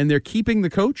 And they're keeping the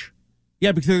coach?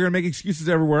 Yeah, because they're going to make excuses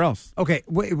everywhere else. Okay,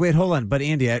 wait, hold on. But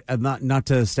Andy, I'm not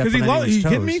to step on Because anyone's he toes.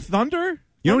 kidding me? Thunder?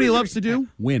 You know what he loves to do?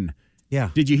 Win. Yeah.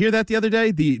 Did you hear that the other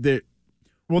day?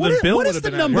 Well, What then is- Bill what would is have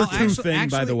the been number at it. two thing,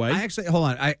 by the way? I hold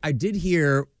on. I did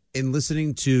hear in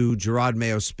listening to Jerod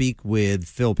Mayo speak with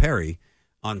Phil Perry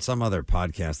on some other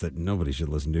podcast that nobody should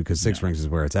listen to because Six Rings is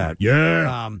where it's at.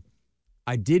 Yeah.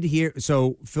 I did hear,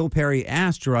 so Phil Perry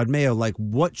asked Jerod Mayo, like,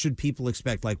 what should people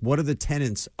expect? Like, what are the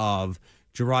tenets of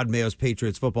Jerod Mayo's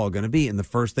Patriots football going to be? And the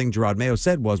first thing Jerod Mayo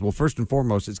said was, well, first and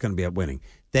foremost, it's going to be at winning.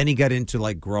 Then he got into,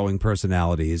 like, growing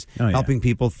personalities, helping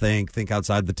people think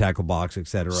outside the tackle box,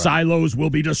 etc. Silos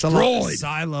will be destroyed.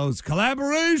 Silos,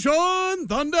 collaboration,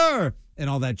 thunder, and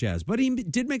all that jazz. But he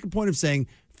did make a point of saying,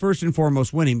 first and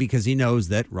foremost, winning, because he knows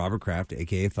that Robert Kraft,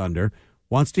 a.k.a. Thunder,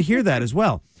 wants to hear that as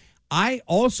well. I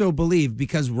also believe,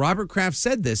 because Robert Kraft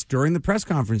said this during the press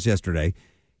conference yesterday,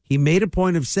 he made a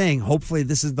point of saying, hopefully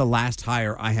this is the last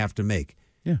hire I have to make.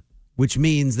 Yeah. Which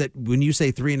means that when you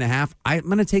say 3.5, I'm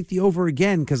going to take the over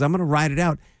again because I'm going to ride it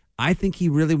out. I think he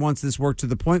really wants this work to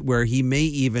the point where he may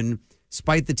even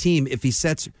spite the team if he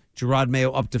sets Jerod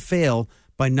Mayo up to fail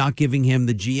by not giving him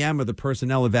the GM or the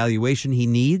personnel evaluation he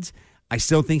needs. I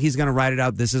still think he's going to ride it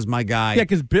out. This is my guy. Yeah,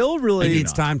 because Bill really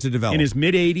needs time to develop. In his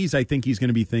mid-80s, I think he's going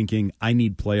to be thinking, I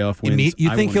need playoff wins.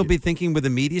 You think he'll be thinking with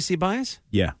immediacy bias?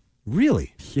 Yeah.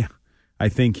 Really? Yeah. I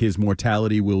think his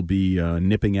mortality will be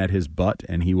nipping at his butt,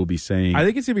 and he will be saying... I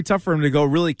think it's going to be tough for him to go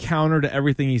really counter to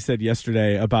everything he said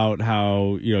yesterday about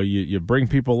how, you bring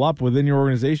people up within your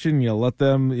organization, you let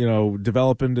them,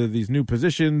 develop into these new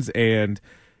positions, and...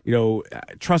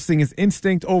 trusting his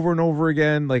instinct over and over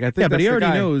again. Like, I think but that's he the already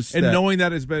guy. knows. And that knowing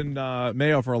that has been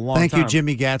Mayo for a long Thank time. you,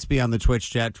 Jimmy Gatsby, on the Twitch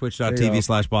chat,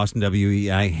 twitch.tv/Boston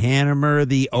WEI. Hammer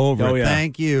the over. Oh, yeah.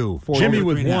 Thank you. Jimmy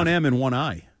with one M and one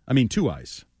I. I mean, two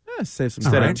I's. Yeah, save some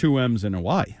Instead time. of two M's and a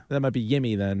Y. That might be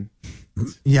Yimmy then.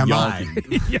 Yamai.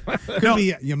 Could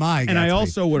be Yamai. And I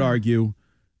also would argue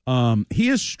he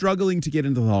is struggling to get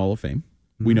into the Hall of Fame.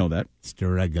 We know that.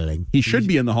 Struggling. He should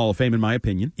be in the Hall of Fame, in my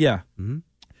opinion. Yeah. Mm-hmm.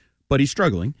 But he's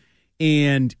struggling.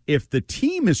 And if the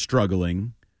team is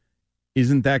struggling,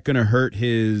 isn't that going to hurt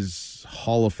his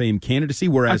Hall of Fame candidacy?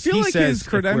 Whereas I feel he like says, his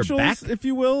credentials, if we're back, if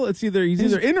you will, he's either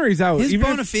in or he's out. His Even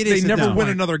bona if fides they at never that win point.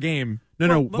 another game.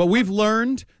 No, but we've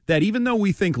learned that even though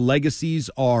we think legacies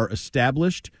are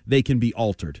established, they can be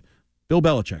altered. Bill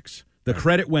Belichick's. The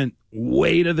credit went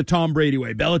way to the Tom Brady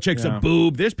way. Belichick's a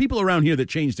boob. There's people around here that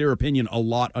changed their opinion a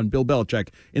lot on Bill Belichick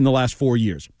in the last 4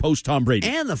 years, post-Tom Brady.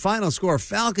 And the final score,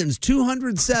 Falcons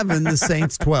 207, the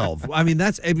Saints 12. I mean,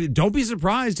 don't be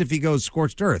surprised if he goes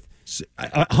scorched earth.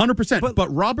 100%.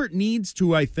 But Robert needs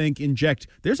to, I think, inject.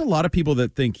 There's a lot of people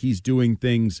that think he's doing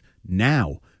things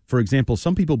now. For example,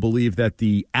 some people believe that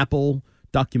the Apple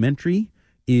documentary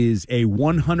is a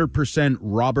 100%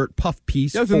 Robert Puff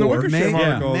piece. Yes, in the Wickersham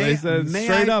article, they said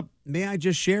straight up. May I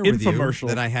just share with you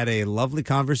that I had a lovely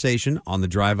conversation on the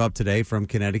drive up today from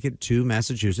Connecticut to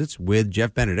Massachusetts with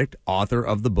Jeff Benedict, author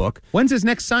of the book. When's his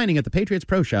next signing at the Patriots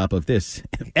Pro Shop of this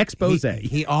expose?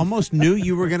 He almost knew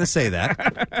you were going to say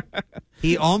that.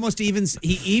 He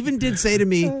even did say to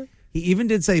me,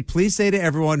 please say to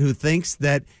everyone who thinks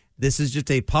that this is just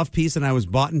a puff piece and I was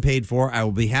bought and paid for, I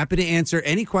will be happy to answer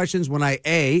any questions when I,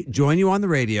 A, join you on the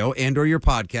radio and or your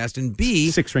podcast, and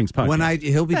B, Six Rings podcast. When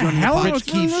he'll be joining the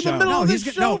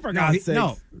podcast. For God's sake.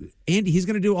 No, Andy, he's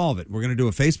going to do all of it. We're going to do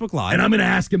a Facebook Live. And I'm going to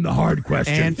ask him the hard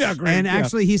questions.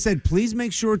 Actually, he said, please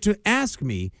make sure to ask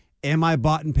me, am I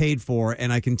bought and paid for?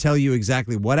 And I can tell you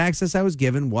exactly what access I was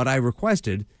given, what I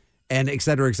requested, and et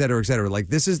cetera, et cetera, et cetera. Like,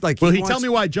 this is like... Will he tell me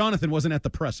why Jonathan wasn't at the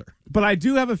presser? But I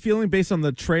do have a feeling, based on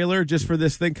the trailer, just for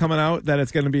this thing coming out, that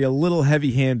it's going to be a little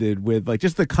heavy-handed with, like,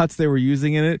 just the cuts they were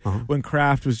using in it when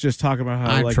Kraft was just talking about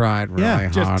how, I tried really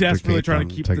hard just desperately trying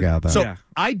to keep together. So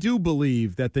I do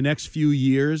believe that the next few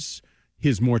years,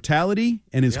 his mortality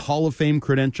and his Hall of Fame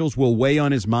credentials will weigh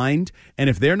on his mind. And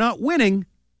if they're not winning,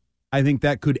 I think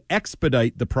that could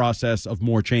expedite the process of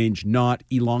more change, not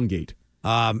elongate.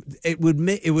 It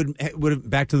would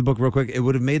back to the book real quick. It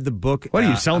would have made the book. What are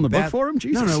you selling the book for him?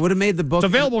 Jesus. No, it would have made the book. It's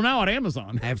available now on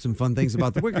Amazon. I have some fun things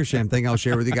about the Wickersham thing I'll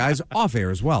share with you guys off air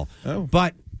as well. Oh.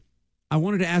 But I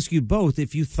wanted to ask you both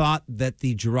if you thought that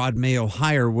the Jerod Mayo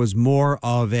hire was more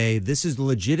of this is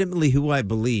legitimately who I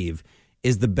believe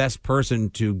is the best person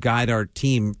to guide our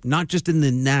team, not just in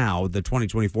the now, the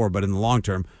 2024, but in the long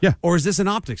term. Yeah. Or is this an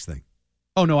optics thing?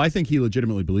 Oh, no, I think he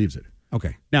legitimately believes it.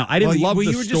 Okay. Now, I didn't love the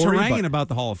story. You were just haranguing about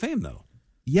the Hall of Fame, though.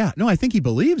 Yeah. No, I think he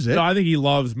believes it. No, I think he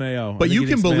loves Mayo. But you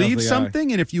can believe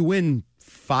something, and if you win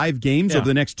 5 games over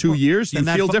the next 2 years, you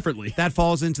feel differently. That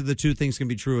falls into the two things can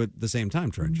be true at the same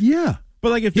time, Trench. Yeah.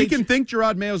 But like if he can think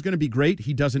Jerod Mayo is going to be great,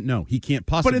 he doesn't know. He can't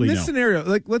possibly know. But in this scenario,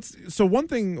 like so one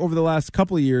thing over the last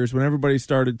couple of years when everybody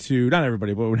started to, not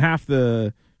everybody, but when half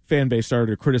the fan base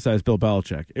started to criticize Bill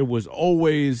Belichick, it was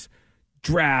always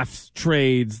drafts,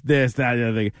 trades, this, that, the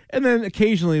other thing. And then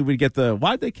occasionally we'd get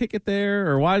why'd they kick it there,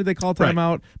 or why did they call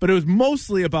timeout? Right. But it was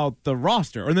mostly about the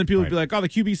roster. And then people would be like, oh, the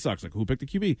QB sucks. Like, who picked the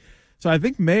QB? So I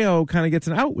think Mayo kind of gets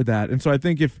an out with that. And so I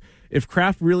think if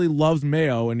Kraft really loves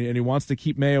Mayo and he wants to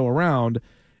keep Mayo around,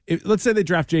 let's say they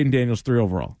draft Jaden Daniels 3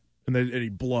 overall, and he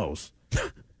blows.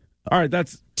 All right,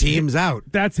 that's team's out.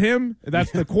 That's him. That's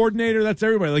the coordinator. That's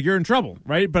everybody. Like, you're in trouble,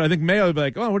 right? But I think Mayo would be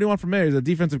like, oh, what do you want from Mayo? He's a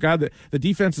defensive guy. The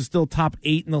defense is still top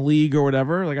 8 in the league or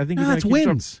whatever. Like, I think it's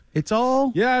wins. It's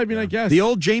all. Yeah, I mean, I guess the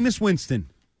old Jameis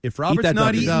Winston. If Robert's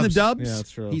not eating the dubs,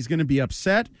 that's true. He's going to be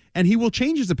upset, and he will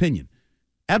change his opinion.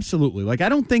 Absolutely. Like, I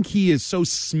don't think he is so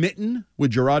smitten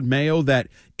with Jerod Mayo that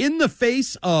in the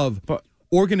face of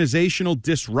organizational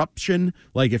disruption,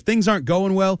 like if things aren't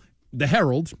going well, the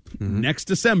Herald, next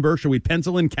December, should we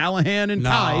pencil in Callahan and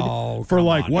Tide for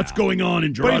what's going on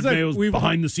in Jerod Mayo's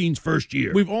behind-the-scenes first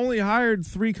year? We've only hired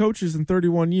 3 coaches in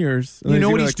 31 years. You know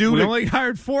what he's due? We only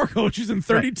hired 4 coaches in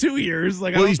 32 years.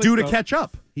 Like, well, he's due to catch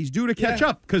up. He's due to catch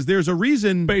up because there's a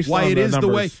reason why it is the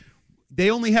way. They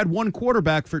only had one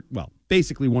quarterback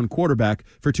basically one quarterback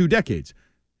for 2 decades.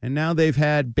 And now they've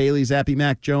had Bailey Zappi,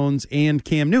 Mac Jones, and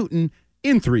Cam Newton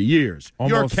in 3 years.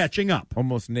 You're catching up.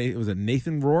 Was it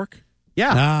Nathan Rourke?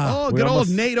 Yeah. Good old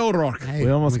Nate O'Rourke. Hey,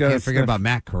 we can't forget about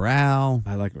Matt Corral.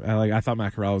 I thought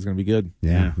Matt Corral was going to be good.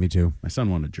 Yeah, me too. My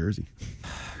son wanted a jersey.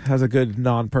 Has a good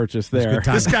non-purchase there.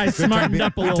 This guy's smartened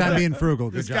up a little. Good time being frugal.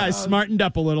 This guy's smartened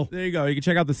up a little. There you go. You can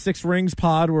check out the 6 Rings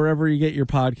pod wherever you get your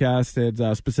podcast,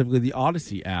 and specifically the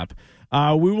Odyssey app.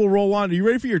 We will roll on. Are you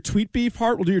ready for your tweet beef,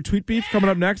 Hart? We'll do your tweet beef coming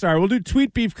up next. All right, we'll do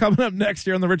tweet beef coming up next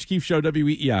here on the Rich Keefe Show,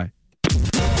 WEEI.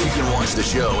 You can watch the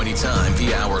show anytime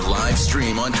via our live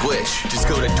stream on Twitch. Just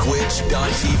go to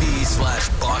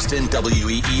twitch.tv/Boston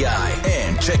WEEI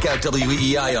and check out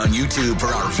WEEI on YouTube for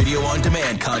our video on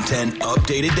demand content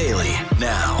updated daily.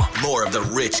 Now, more of the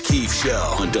Rich Keefe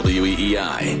Show on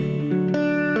WEEI.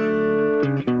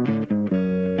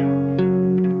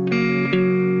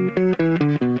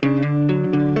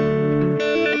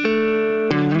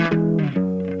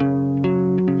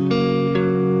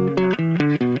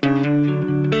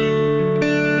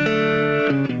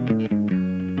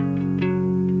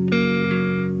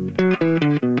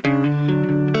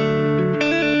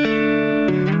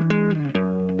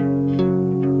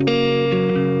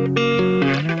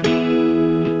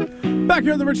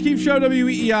 Here on the Rich Keefe Show,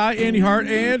 WEEI, Andy Hart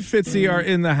and Fitzy are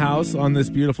in the house on this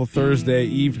beautiful Thursday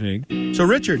evening. So,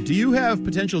 Richard, do you have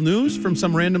potential news from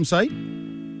some random site?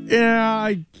 Yeah,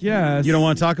 I guess. You don't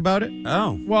want to talk about it?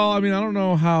 Oh. Well, I mean, I don't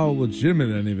know how legitimate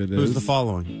any of it is. Who's the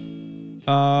following?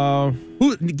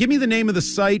 Give me the name of the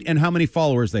site and how many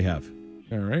followers they have.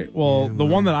 All right. Well, the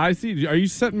one that I see, are you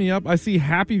setting me up? I see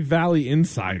Happy Valley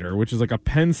Insider, which is like a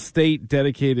Penn State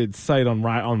dedicated site on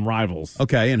Rivals.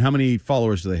 Okay, and how many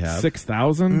followers do they have?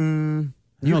 6,000.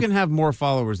 You can have more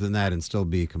followers than that and still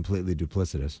be completely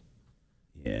duplicitous.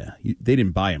 Yeah, they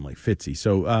didn't buy him like Fitzy,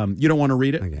 so you don't want to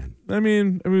read it again. I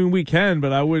mean, we can,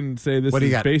 but I wouldn't say this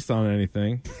is based on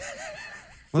anything.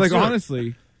 Like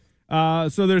honestly.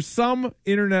 So there's some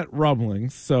internet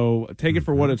rumblings, so take it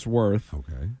for what it's worth,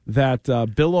 that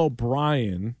Bill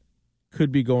O'Brien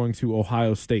could be going to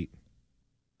Ohio State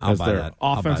as their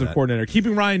offensive coordinator.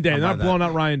 Keeping Ryan Day. Not blowing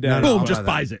out Ryan Day. Boom, just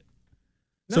buys it.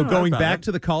 So going back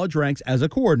to the college ranks as a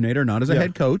coordinator, not as a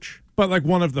head coach. But like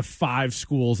one of the 5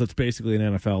 schools that's basically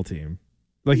an NFL team.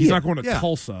 Like, he's not going to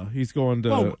Tulsa. He's going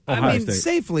to Ohio State.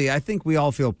 Safely, I think we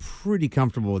all feel pretty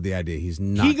comfortable with the idea he's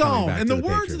not coming back in to the words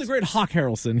Patriots. of the great Hawk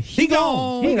Harrelson, he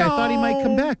gone. Hey, I thought he might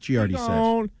come back, Giardi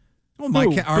said. Well,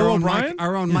 our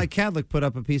own Mike Cadlick put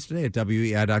up a piece today at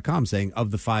WEI.com saying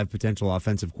of the 5 potential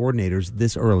offensive coordinators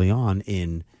this early on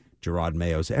in Jerod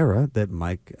Mayo's era, that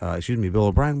Bill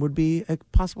O'Brien would be a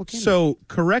possible candidate. So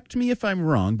correct me if I'm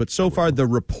wrong, but so far the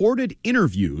reported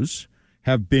interviews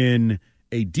have been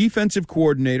a defensive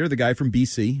coordinator, the guy from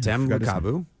BC. Sam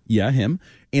Lakabu. Yeah, him.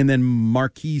 And then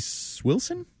Marquise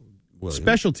Williams.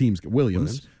 Special teams,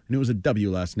 Williams. I knew it was a W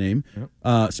last name.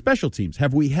 Yep. Special teams.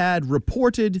 Have we had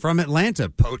reported... From Atlanta,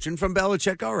 poaching from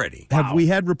Belichick already. Have we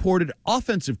had reported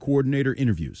offensive coordinator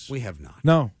interviews? We have not.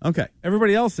 No. Okay.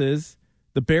 Everybody else is.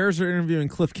 The Bears are interviewing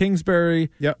Cliff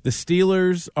Kingsbury. Yep. The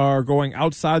Steelers are going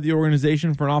outside the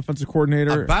organization for an offensive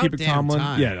coordinator. About damn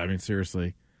time. Yeah, I mean,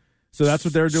 seriously. So that's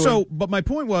what they're doing. So, but my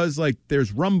point was, like,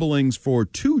 there's rumblings for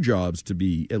 2 jobs to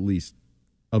be at least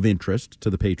of interest to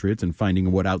the Patriots and finding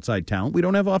what outside talent. We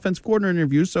don't have offensive coordinator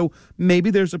interviews, so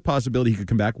maybe there's a possibility he could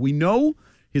come back. We know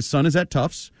his son is at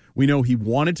Tufts. We know he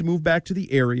wanted to move back to the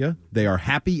area. They are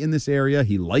happy in this area.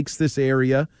 He likes this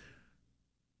area.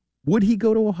 Would he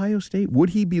go to Ohio State?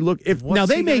 Would he be now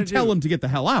they may tell him to get the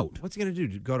hell out. What's he going to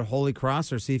do? Go to Holy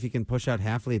Cross or see if he can push out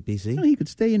Hafley at BC? No, he could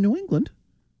stay in New England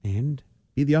and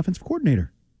be the offensive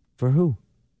coordinator. For who?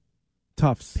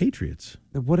 Tufts. Patriots.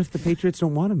 What if the Patriots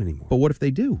don't want him anymore? But what if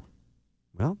they do?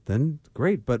 Well, then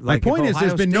great. But my point is,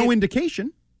 there's been no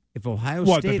indication. If Ohio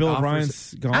State that Bill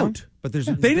O'Brien's gone out, but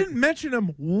they didn't mention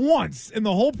him once in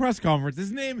the whole press conference.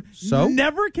 His name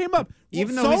never came up,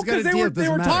 even though he's got a deal. They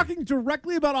were talking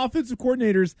directly about offensive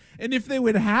coordinators and if they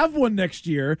would have one next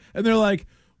year. And they're like,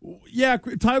 "Yeah,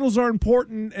 titles are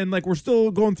important, and like we're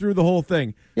still going through the whole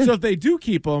thing." Yeah. So if they do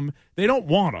keep him, they don't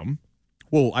want him.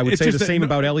 Well, I would say the same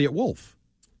about Elliott Wolf.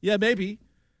 Yeah, maybe.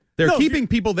 They're keeping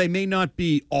people they may not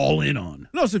be all in on.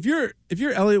 No, so if you're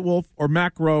Elliott Wolf or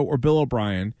Matt Groh or Bill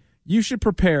O'Brien, you should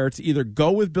prepare to either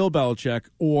go with Bill Belichick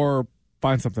or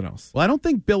find something else. Well, I don't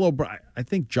think Bill O'Brien. I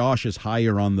think Josh is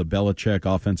higher on the Belichick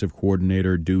offensive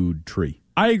coordinator dude tree.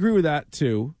 I agree with that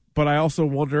too, but I also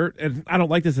wonder, and I don't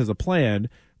like this as a plan,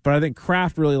 but I think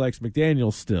Kraft really likes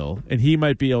McDaniel still, and he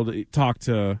might be able to talk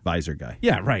to visor guy.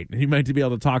 Yeah, right. He might be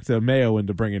able to talk to Mayo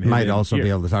into bringing him. Might also be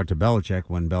able to talk to Belichick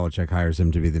when Belichick hires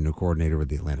him to be the new coordinator with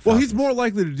the Atlanta Falcons. Well, he's more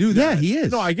likely to do that. Yeah, he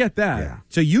is. No, I get that. Yeah.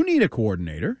 So you need a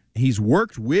coordinator. He's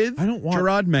worked with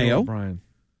Jerod Mayo. Brian.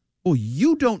 Well,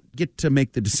 you don't get to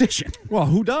make the decision. Well,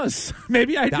 who does?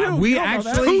 Maybe I do. We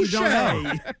actually don't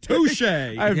know. Touche.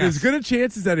 I have as good a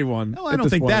chance as anyone. No, I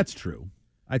don't think that's true.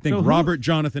 I think Robert,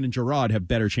 Jonathan, and Jerod have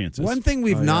better chances. One thing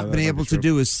we've not been able to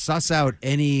do is suss out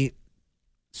any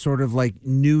sort of like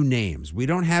new names. We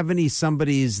don't have any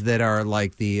somebodies that are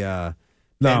like the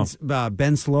Ben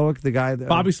Slowick, the guy.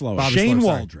 Bobby Slowick. Shane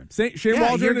Waldron. Shane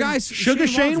Waldron. Your guys,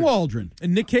 Shane Waldron.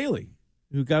 And Nick Caley,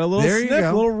 who got a little sniff,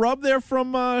 a little rub there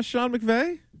from Sean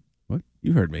McVay. What?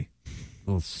 You heard me. A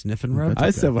little sniff and rub?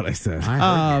 I said what I said.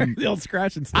 The old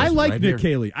scratch and sniff. I like Nick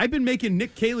Caley. I've been making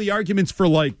Nick Caley arguments for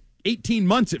like 18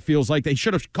 months, it feels like. They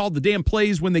should have called the damn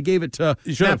plays when they gave it to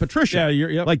Matt Patricia.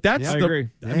 Yeah, like that's I agree.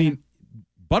 I mean,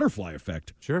 butterfly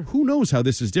effect. Sure. Who knows how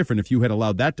this is different if you had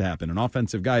allowed that to happen? An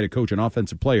offensive guy to coach an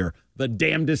offensive player. The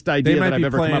damnedest idea that I've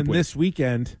ever come up with. This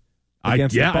weekend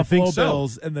against the Buffalo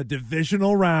Bills in the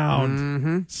divisional round.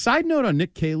 Mm-hmm. Side note on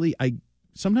Nick Caley, I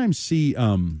sometimes see,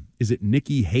 is it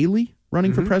Nikki Haley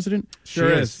running for president? Sure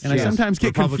is. And I sometimes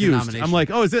get confused. I'm like,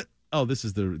 oh, is it? Oh, this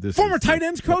is former tight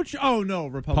ends coach? Oh, no,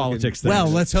 Republican. Politics. Well,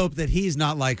 let's hope that he's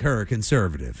not like her,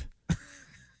 conservative.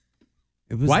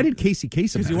 Why did Casey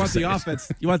Kasem? Because you want the offense.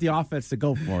 You want the offense to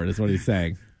go for it. Is what he's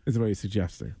saying. Is what he's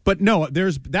suggesting. But no,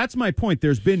 that's my point.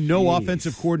 There's been no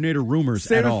offensive coordinator rumors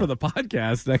Save at all. Save it for the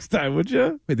podcast next time, would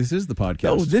you? Wait, this is the podcast.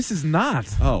 No, this is not.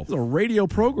 Oh, it's a radio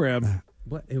program.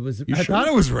 What it was? I thought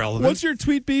it was relevant. What's your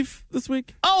tweet beef this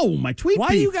week? Oh, my tweet beef. Why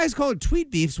do you guys call it tweet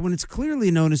beefs when it's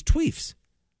clearly known as tweefs?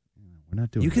 We're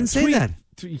not doing. You can say that.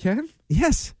 You can.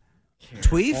 Yes.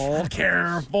 Tweef.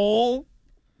 Careful.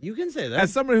 You can say that.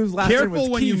 As somebody who's last careful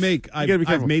when you make.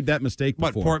 I've made that mistake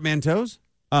before. What, portmanteaus?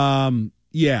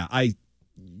 Yeah,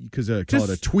 because call it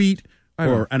a tweet,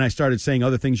 and I started saying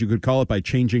other things you could call it by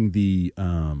changing the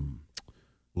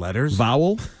letters,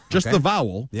 vowel, just the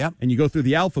vowel. Yep. And you go through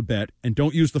the alphabet and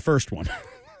don't use the first one.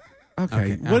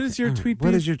 Okay. What is your tweet beef?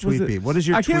 What is your tweet beef? What is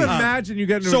your tweet? I can't imagine you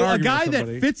getting into an argument guy with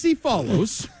somebody. that Fitzy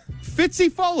follows,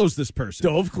 Fitzy follows this person.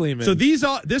 Dove Kleeman. So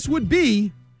this would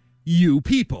be you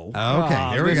people. Oh,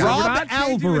 okay. Here we go. Rob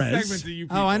Alvarez.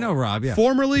 Oh, I know Rob, yeah.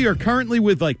 Formerly or currently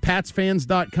with like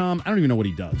PatsFans.com. I don't even know what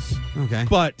he does. Okay.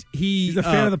 But he's a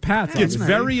fan of the Pats. Gets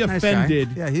very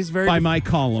offended by my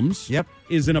columns. Yep.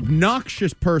 Is an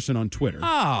obnoxious person on Twitter.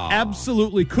 Oh.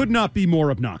 Absolutely could not be more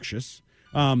obnoxious.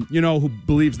 Who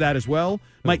believes that as well?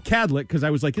 Mike Cadlick, because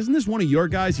I was like, isn't this one of your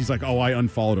guys? He's like, oh, I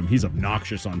unfollowed him. He's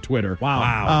obnoxious on Twier.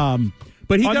 Wow.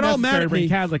 But he got all mad at me.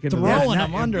 Cadlick into throwing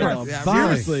him under the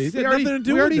bus. Seriously.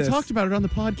 We already talked about it on the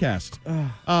podcast.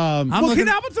 Can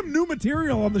I put some new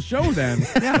material on the show then?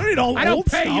 I don't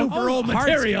pay you for old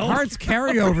material. Hearts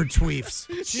carryover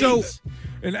tweefs. So...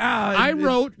 And I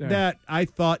wrote that I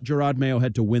thought Jerod Mayo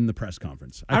had to win the press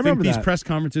conference. I think these press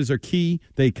conferences are key.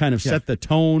 They kind of set the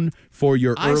tone for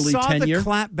your early tenure. I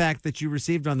saw the clapback that you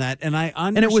received on that, and I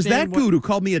understand. And it was that dude who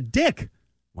called me a dick.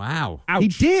 Wow. Ouch. He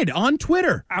did on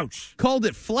Twitter. Ouch. Called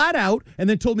it flat out and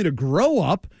then told me to grow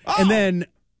up. And then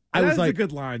I was like, a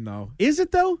good line, though. Is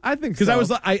it, though? I think so. Because I was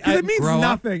like, it means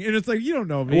nothing. And it's like, you don't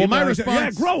know me. Well, my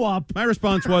response, grow up. My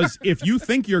response was, if you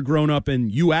think you're grown up and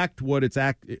you act what it's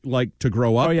like to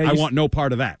grow up, I want no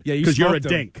part of that. Yeah, because you're a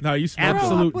dink. No, you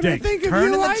absolute dink.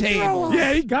 Turn the table.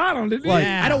 Yeah, he got him, didn't he?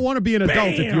 I don't want to be an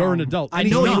adult if you're an adult. I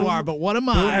know you are, but what am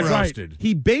I? That's right.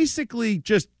 He basically it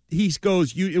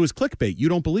was clickbait. You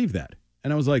don't believe that.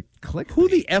 And I was like, who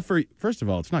the F are... First of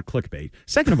all, it's not clickbait.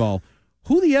 Second of all,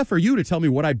 who the F are you to tell me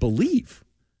what I believe?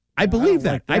 I believe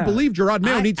that. I believe Jerod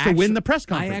Mayo needs to win the press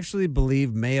conference. I actually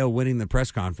believe Mayo winning the press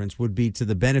conference would be to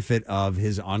the benefit of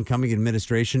his oncoming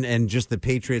administration and just the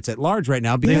Patriots at large right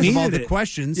now because of all the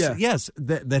questions,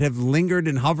 that have lingered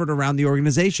and hovered around the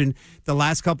organization the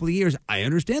last couple of years. I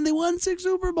understand they won 6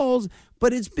 Super Bowls,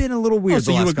 but it's been a little weird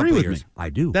the last couple of years. I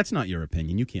do. That's not your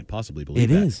opinion. You can't possibly believe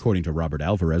that. It is. According to Robert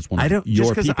Alvarez, one of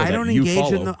your people that you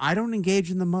follow. I don't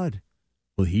engage in the mud.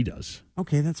 Well, he does.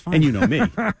 Okay, that's fine. And you know me.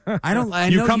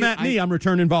 You come at me, I'm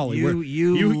returning volley.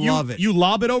 You love it. You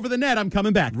lob it over the net, I'm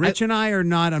coming back. Rich and I are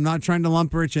not. I'm not trying to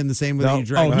lump Rich in the same way that you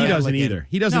drag. He doesn't either.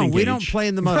 He doesn't engage. We don't play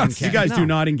in the mud. You guys do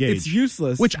not engage. It's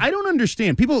useless. Which I don't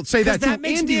understand. People say that too. That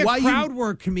makes Andy, me a why crowd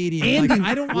work comedian. Andy,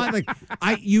 I don't want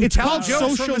you it's tell called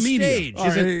jokes social from a media.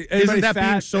 Stage. Isn't that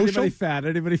being social?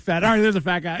 Anybody fat? All right, there's a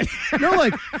fat guy. No,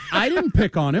 I didn't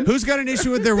pick on him. Who's got an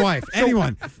issue with their wife?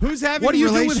 Anyone? Who's having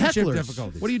relationship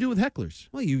difficulties? What do you do with hecklers?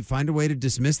 Well, you find a way to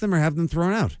dismiss them or have them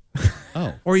thrown out.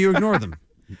 Oh. Or you ignore them.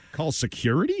 Call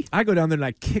security? I go down there and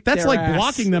I kick That's their like ass.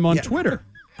 blocking them on Twitter.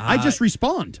 I just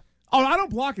respond. Oh, I don't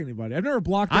block anybody. I've never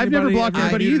blocked anybody. I've never blocked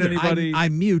anybody either. I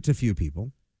mute a few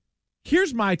people.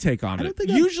 Here's my take on it. I don't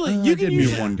think usually you can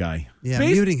mute one guy. Yeah,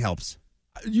 muting helps.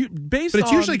 But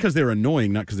it's usually because they're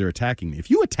annoying, not because they're attacking me. If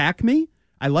you attack me,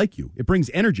 I like you. It brings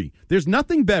energy. There's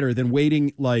nothing better than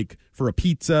waiting for a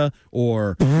pizza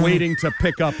or waiting to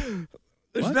pick up.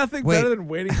 There's nothing better than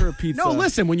waiting for a pizza. No,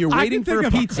 listen, when you're waiting for a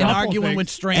pizza. And arguing with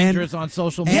strangers on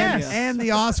social media. And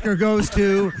the Oscar goes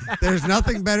to, there's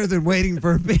nothing better than waiting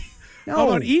for a pizza.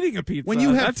 No, eating a pizza. When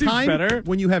you have better.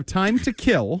 When you have time to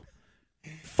kill,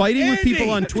 fighting with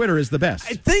people on Twitter is the best.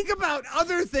 Think about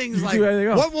other things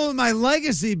what will my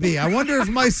legacy be? I wonder if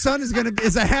my son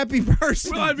is a happy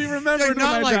person. Will I be remembered when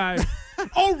I die?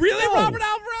 Oh, really, Robert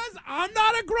Alvarez? I'm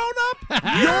not a grown-up?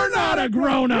 You're not a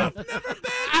grown-up. You've never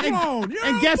been grown. You're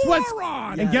and a guess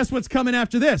moron. And guess what's coming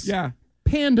after this? Yeah.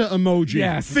 Panda emoji.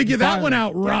 Yes. Figure that one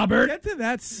out, Robert. Get to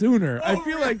that sooner. I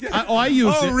feel like... I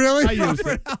used it. Oh, really? I used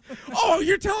it. Oh,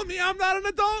 you're telling me I'm not an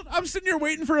adult? I'm sitting here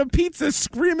waiting for a pizza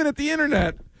screaming at the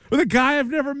internet with a guy I've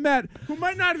never met who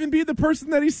might not even be the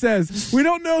person that he says. We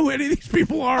don't know who any of these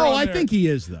people are. Oh, I think he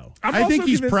is, though. I think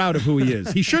he's proud of who he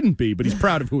is. He shouldn't be, but he's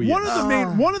proud of who he is.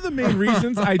 One of the main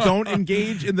reasons I don't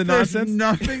engage in the nonsense.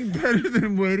 Nothing better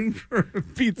than waiting for a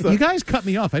pizza. You guys cut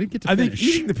me off. I didn't get to finish. I think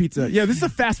eating the pizza. Yeah, this is a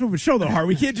fast-moving show, though, Hart.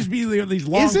 We can't just be these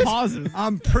long pauses.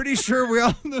 I'm pretty sure we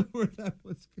all know where that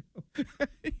was going.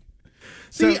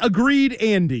 See, agreed,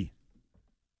 Andy.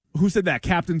 Who said that?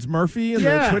 Captain's Murphy in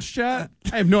the Twitch chat?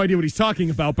 I have no idea what he's talking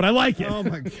about, but I like it. Oh,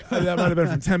 my God. That might have been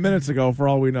from 10 minutes ago, for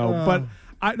all we know. But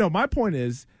my point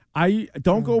is, I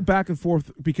don't go back and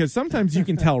forth because sometimes you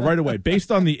can tell right away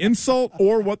based on the insult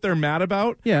or what they're mad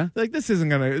about. Yeah. Like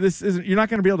you're not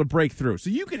going to be able to break through. So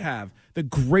you could have the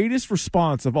greatest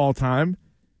response of all time.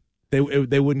 They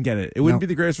wouldn't get it. It wouldn't be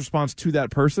the greatest response to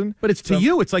that person. But it's to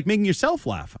you. It's like making yourself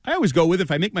laugh. I always go with if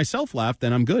I make myself laugh,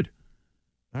 then I'm good.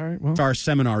 All right. Well, it's our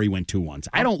seminar he went to once.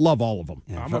 I don't love all of them.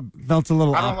 Yeah, felt a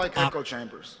little. I don't like echo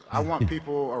chambers. I want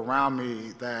people around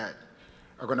me that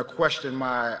are going to question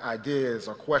my ideas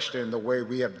or question the way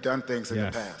we have done things in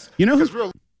the past. You know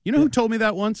who told me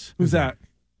that once? Who's that?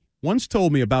 Once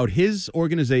told me about his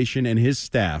organization and his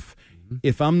staff.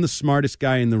 If I'm the smartest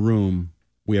guy in the room,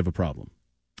 we have a problem.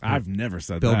 I've never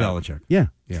said Bill that. Bill Belichick. Yeah.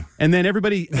 And then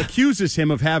everybody accuses him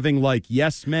of having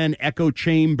yes men, echo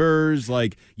chambers,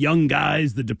 young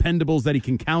guys, the dependables that he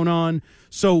can count on.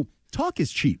 So talk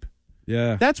is cheap.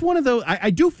 Yeah. That's one of those. I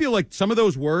do feel like some of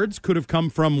those words could have come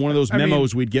from one of those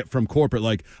memos we'd get from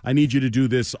corporate, I need you to do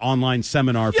this online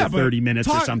seminar for 30 minutes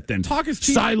or something. Talk is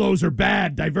cheap. Silos are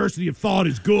bad. Diversity of thought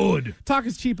is good. Talk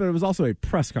is cheap, but it was also a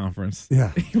press conference.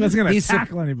 Yeah. He wasn't going to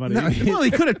tackle anybody. Well,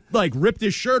 he could have ripped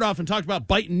his shirt off and talked about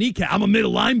biting kneecap. I'm a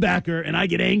middle linebacker and I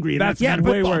get angry. And that's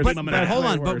way worse. But hold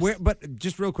on. But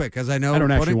just real quick, because I know I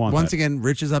don't actually want once that. Again,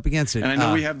 Rich is up against it. And I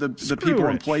know we have the people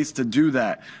in place to do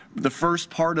that. The first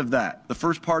part of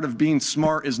being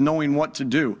smart is knowing what to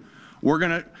do. We're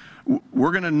gonna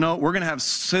have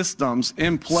systems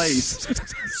in place.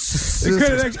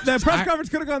 That press conference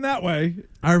could have gone that way.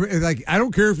 I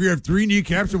don't care if you have 3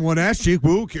 kneecaps and 1 ass cheek.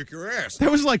 We'll kick your ass.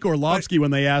 That was like Orlovsky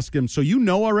when they asked him, so you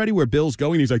know already where Bill's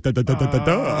going? He's like, da. No,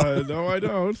 I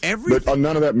don't. But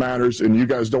none of that matters, and you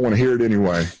guys don't want to hear it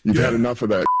anyway. You've had enough of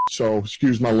that, so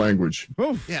excuse my language.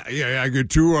 Oof. Yeah. I get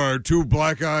 2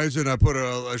 black eyes, and I put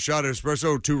a shot of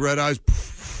espresso, 2 red eyes.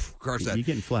 Crush that. You're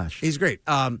getting flash. He's great.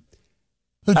 Dan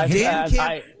I've heard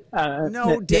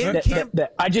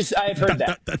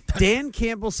that. Dan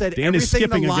Campbell said Dan is everything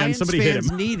skipping the again. Lions Somebody hit fans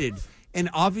him. needed And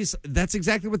obviously, that's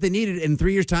exactly what they needed. In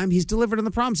 3 years' time, he's delivered on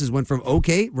the promises. Went from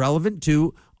okay, relevant,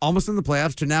 to almost in the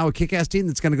playoffs, to now a kick-ass team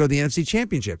that's going to go to the NFC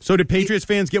Championship. So did Patriots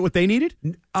fans get what they needed?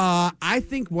 I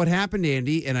think what happened,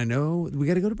 Andy, and I know we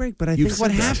got to go to break, but I think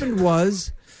what happened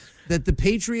was that the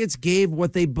Patriots gave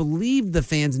what they believed the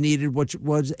fans needed, which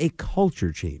was a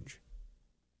culture change.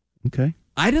 Okay.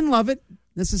 I didn't love it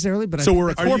necessarily, but so we're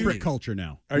a corporate culture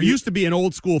now. We used to be an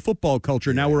old school football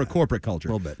culture. Now we're a corporate culture.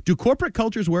 A little bit. Do corporate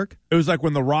cultures work? It was like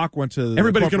when The Rock went to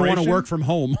everybody's going to want to work from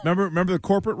home. Remember the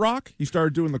corporate Rock? He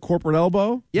started doing the corporate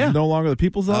elbow. Yeah. He's no longer the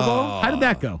people's elbow. How did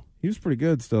that go? He was pretty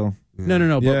good still.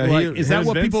 No. Yeah, but is that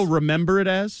what people remember it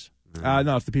as?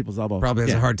 No, it's the people's elbow. Probably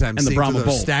has a hard time and seeing the Brahma those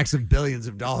Bowl. stacks of billions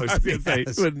of dollars.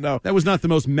 Wouldn't know. That was not the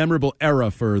most memorable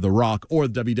era for The Rock or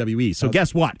the WWE. So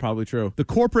guess what? Probably true. The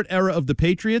corporate era of the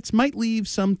Patriots might leave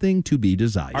something to be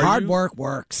desired. Hard work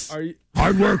works.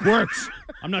 Hard work works.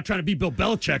 I'm not trying to be Bill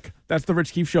Belichick. That's the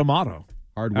Rich Keefe Show motto.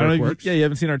 Hard work works. You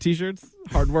haven't seen our T-shirts?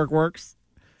 Hard work works.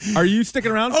 Are you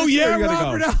sticking around? Oh, yeah,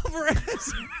 Robert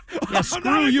Alvarez. Yeah,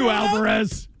 screw you,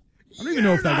 Alvarez. I don't even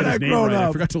know if that got his name right.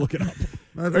 I forgot to look it up.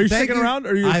 Are you sticking around,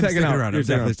 or are you I'm taking sticking out? around. I'm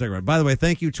definitely sticking around. By the way,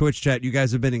 thank you, Twitch chat. You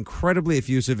guys have been incredibly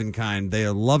effusive and kind. They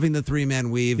are loving the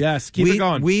 3-man weave. Yes, keep it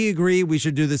going. We agree we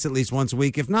should do this at least once a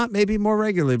week, if not maybe more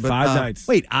regularly. But 5 nights.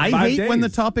 Wait, I 5 hate days. when the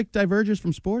topic diverges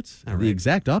from sports. All right. The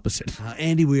exact opposite.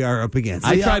 Andy, we are up against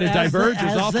I it. try to diverge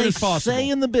as often as possible. Say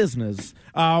in the business.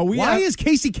 Why is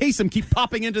Casey Kasem keep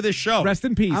popping into this show? Rest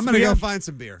in peace. I'm going to go find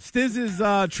some beer. Stiz's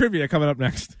trivia coming up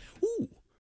next.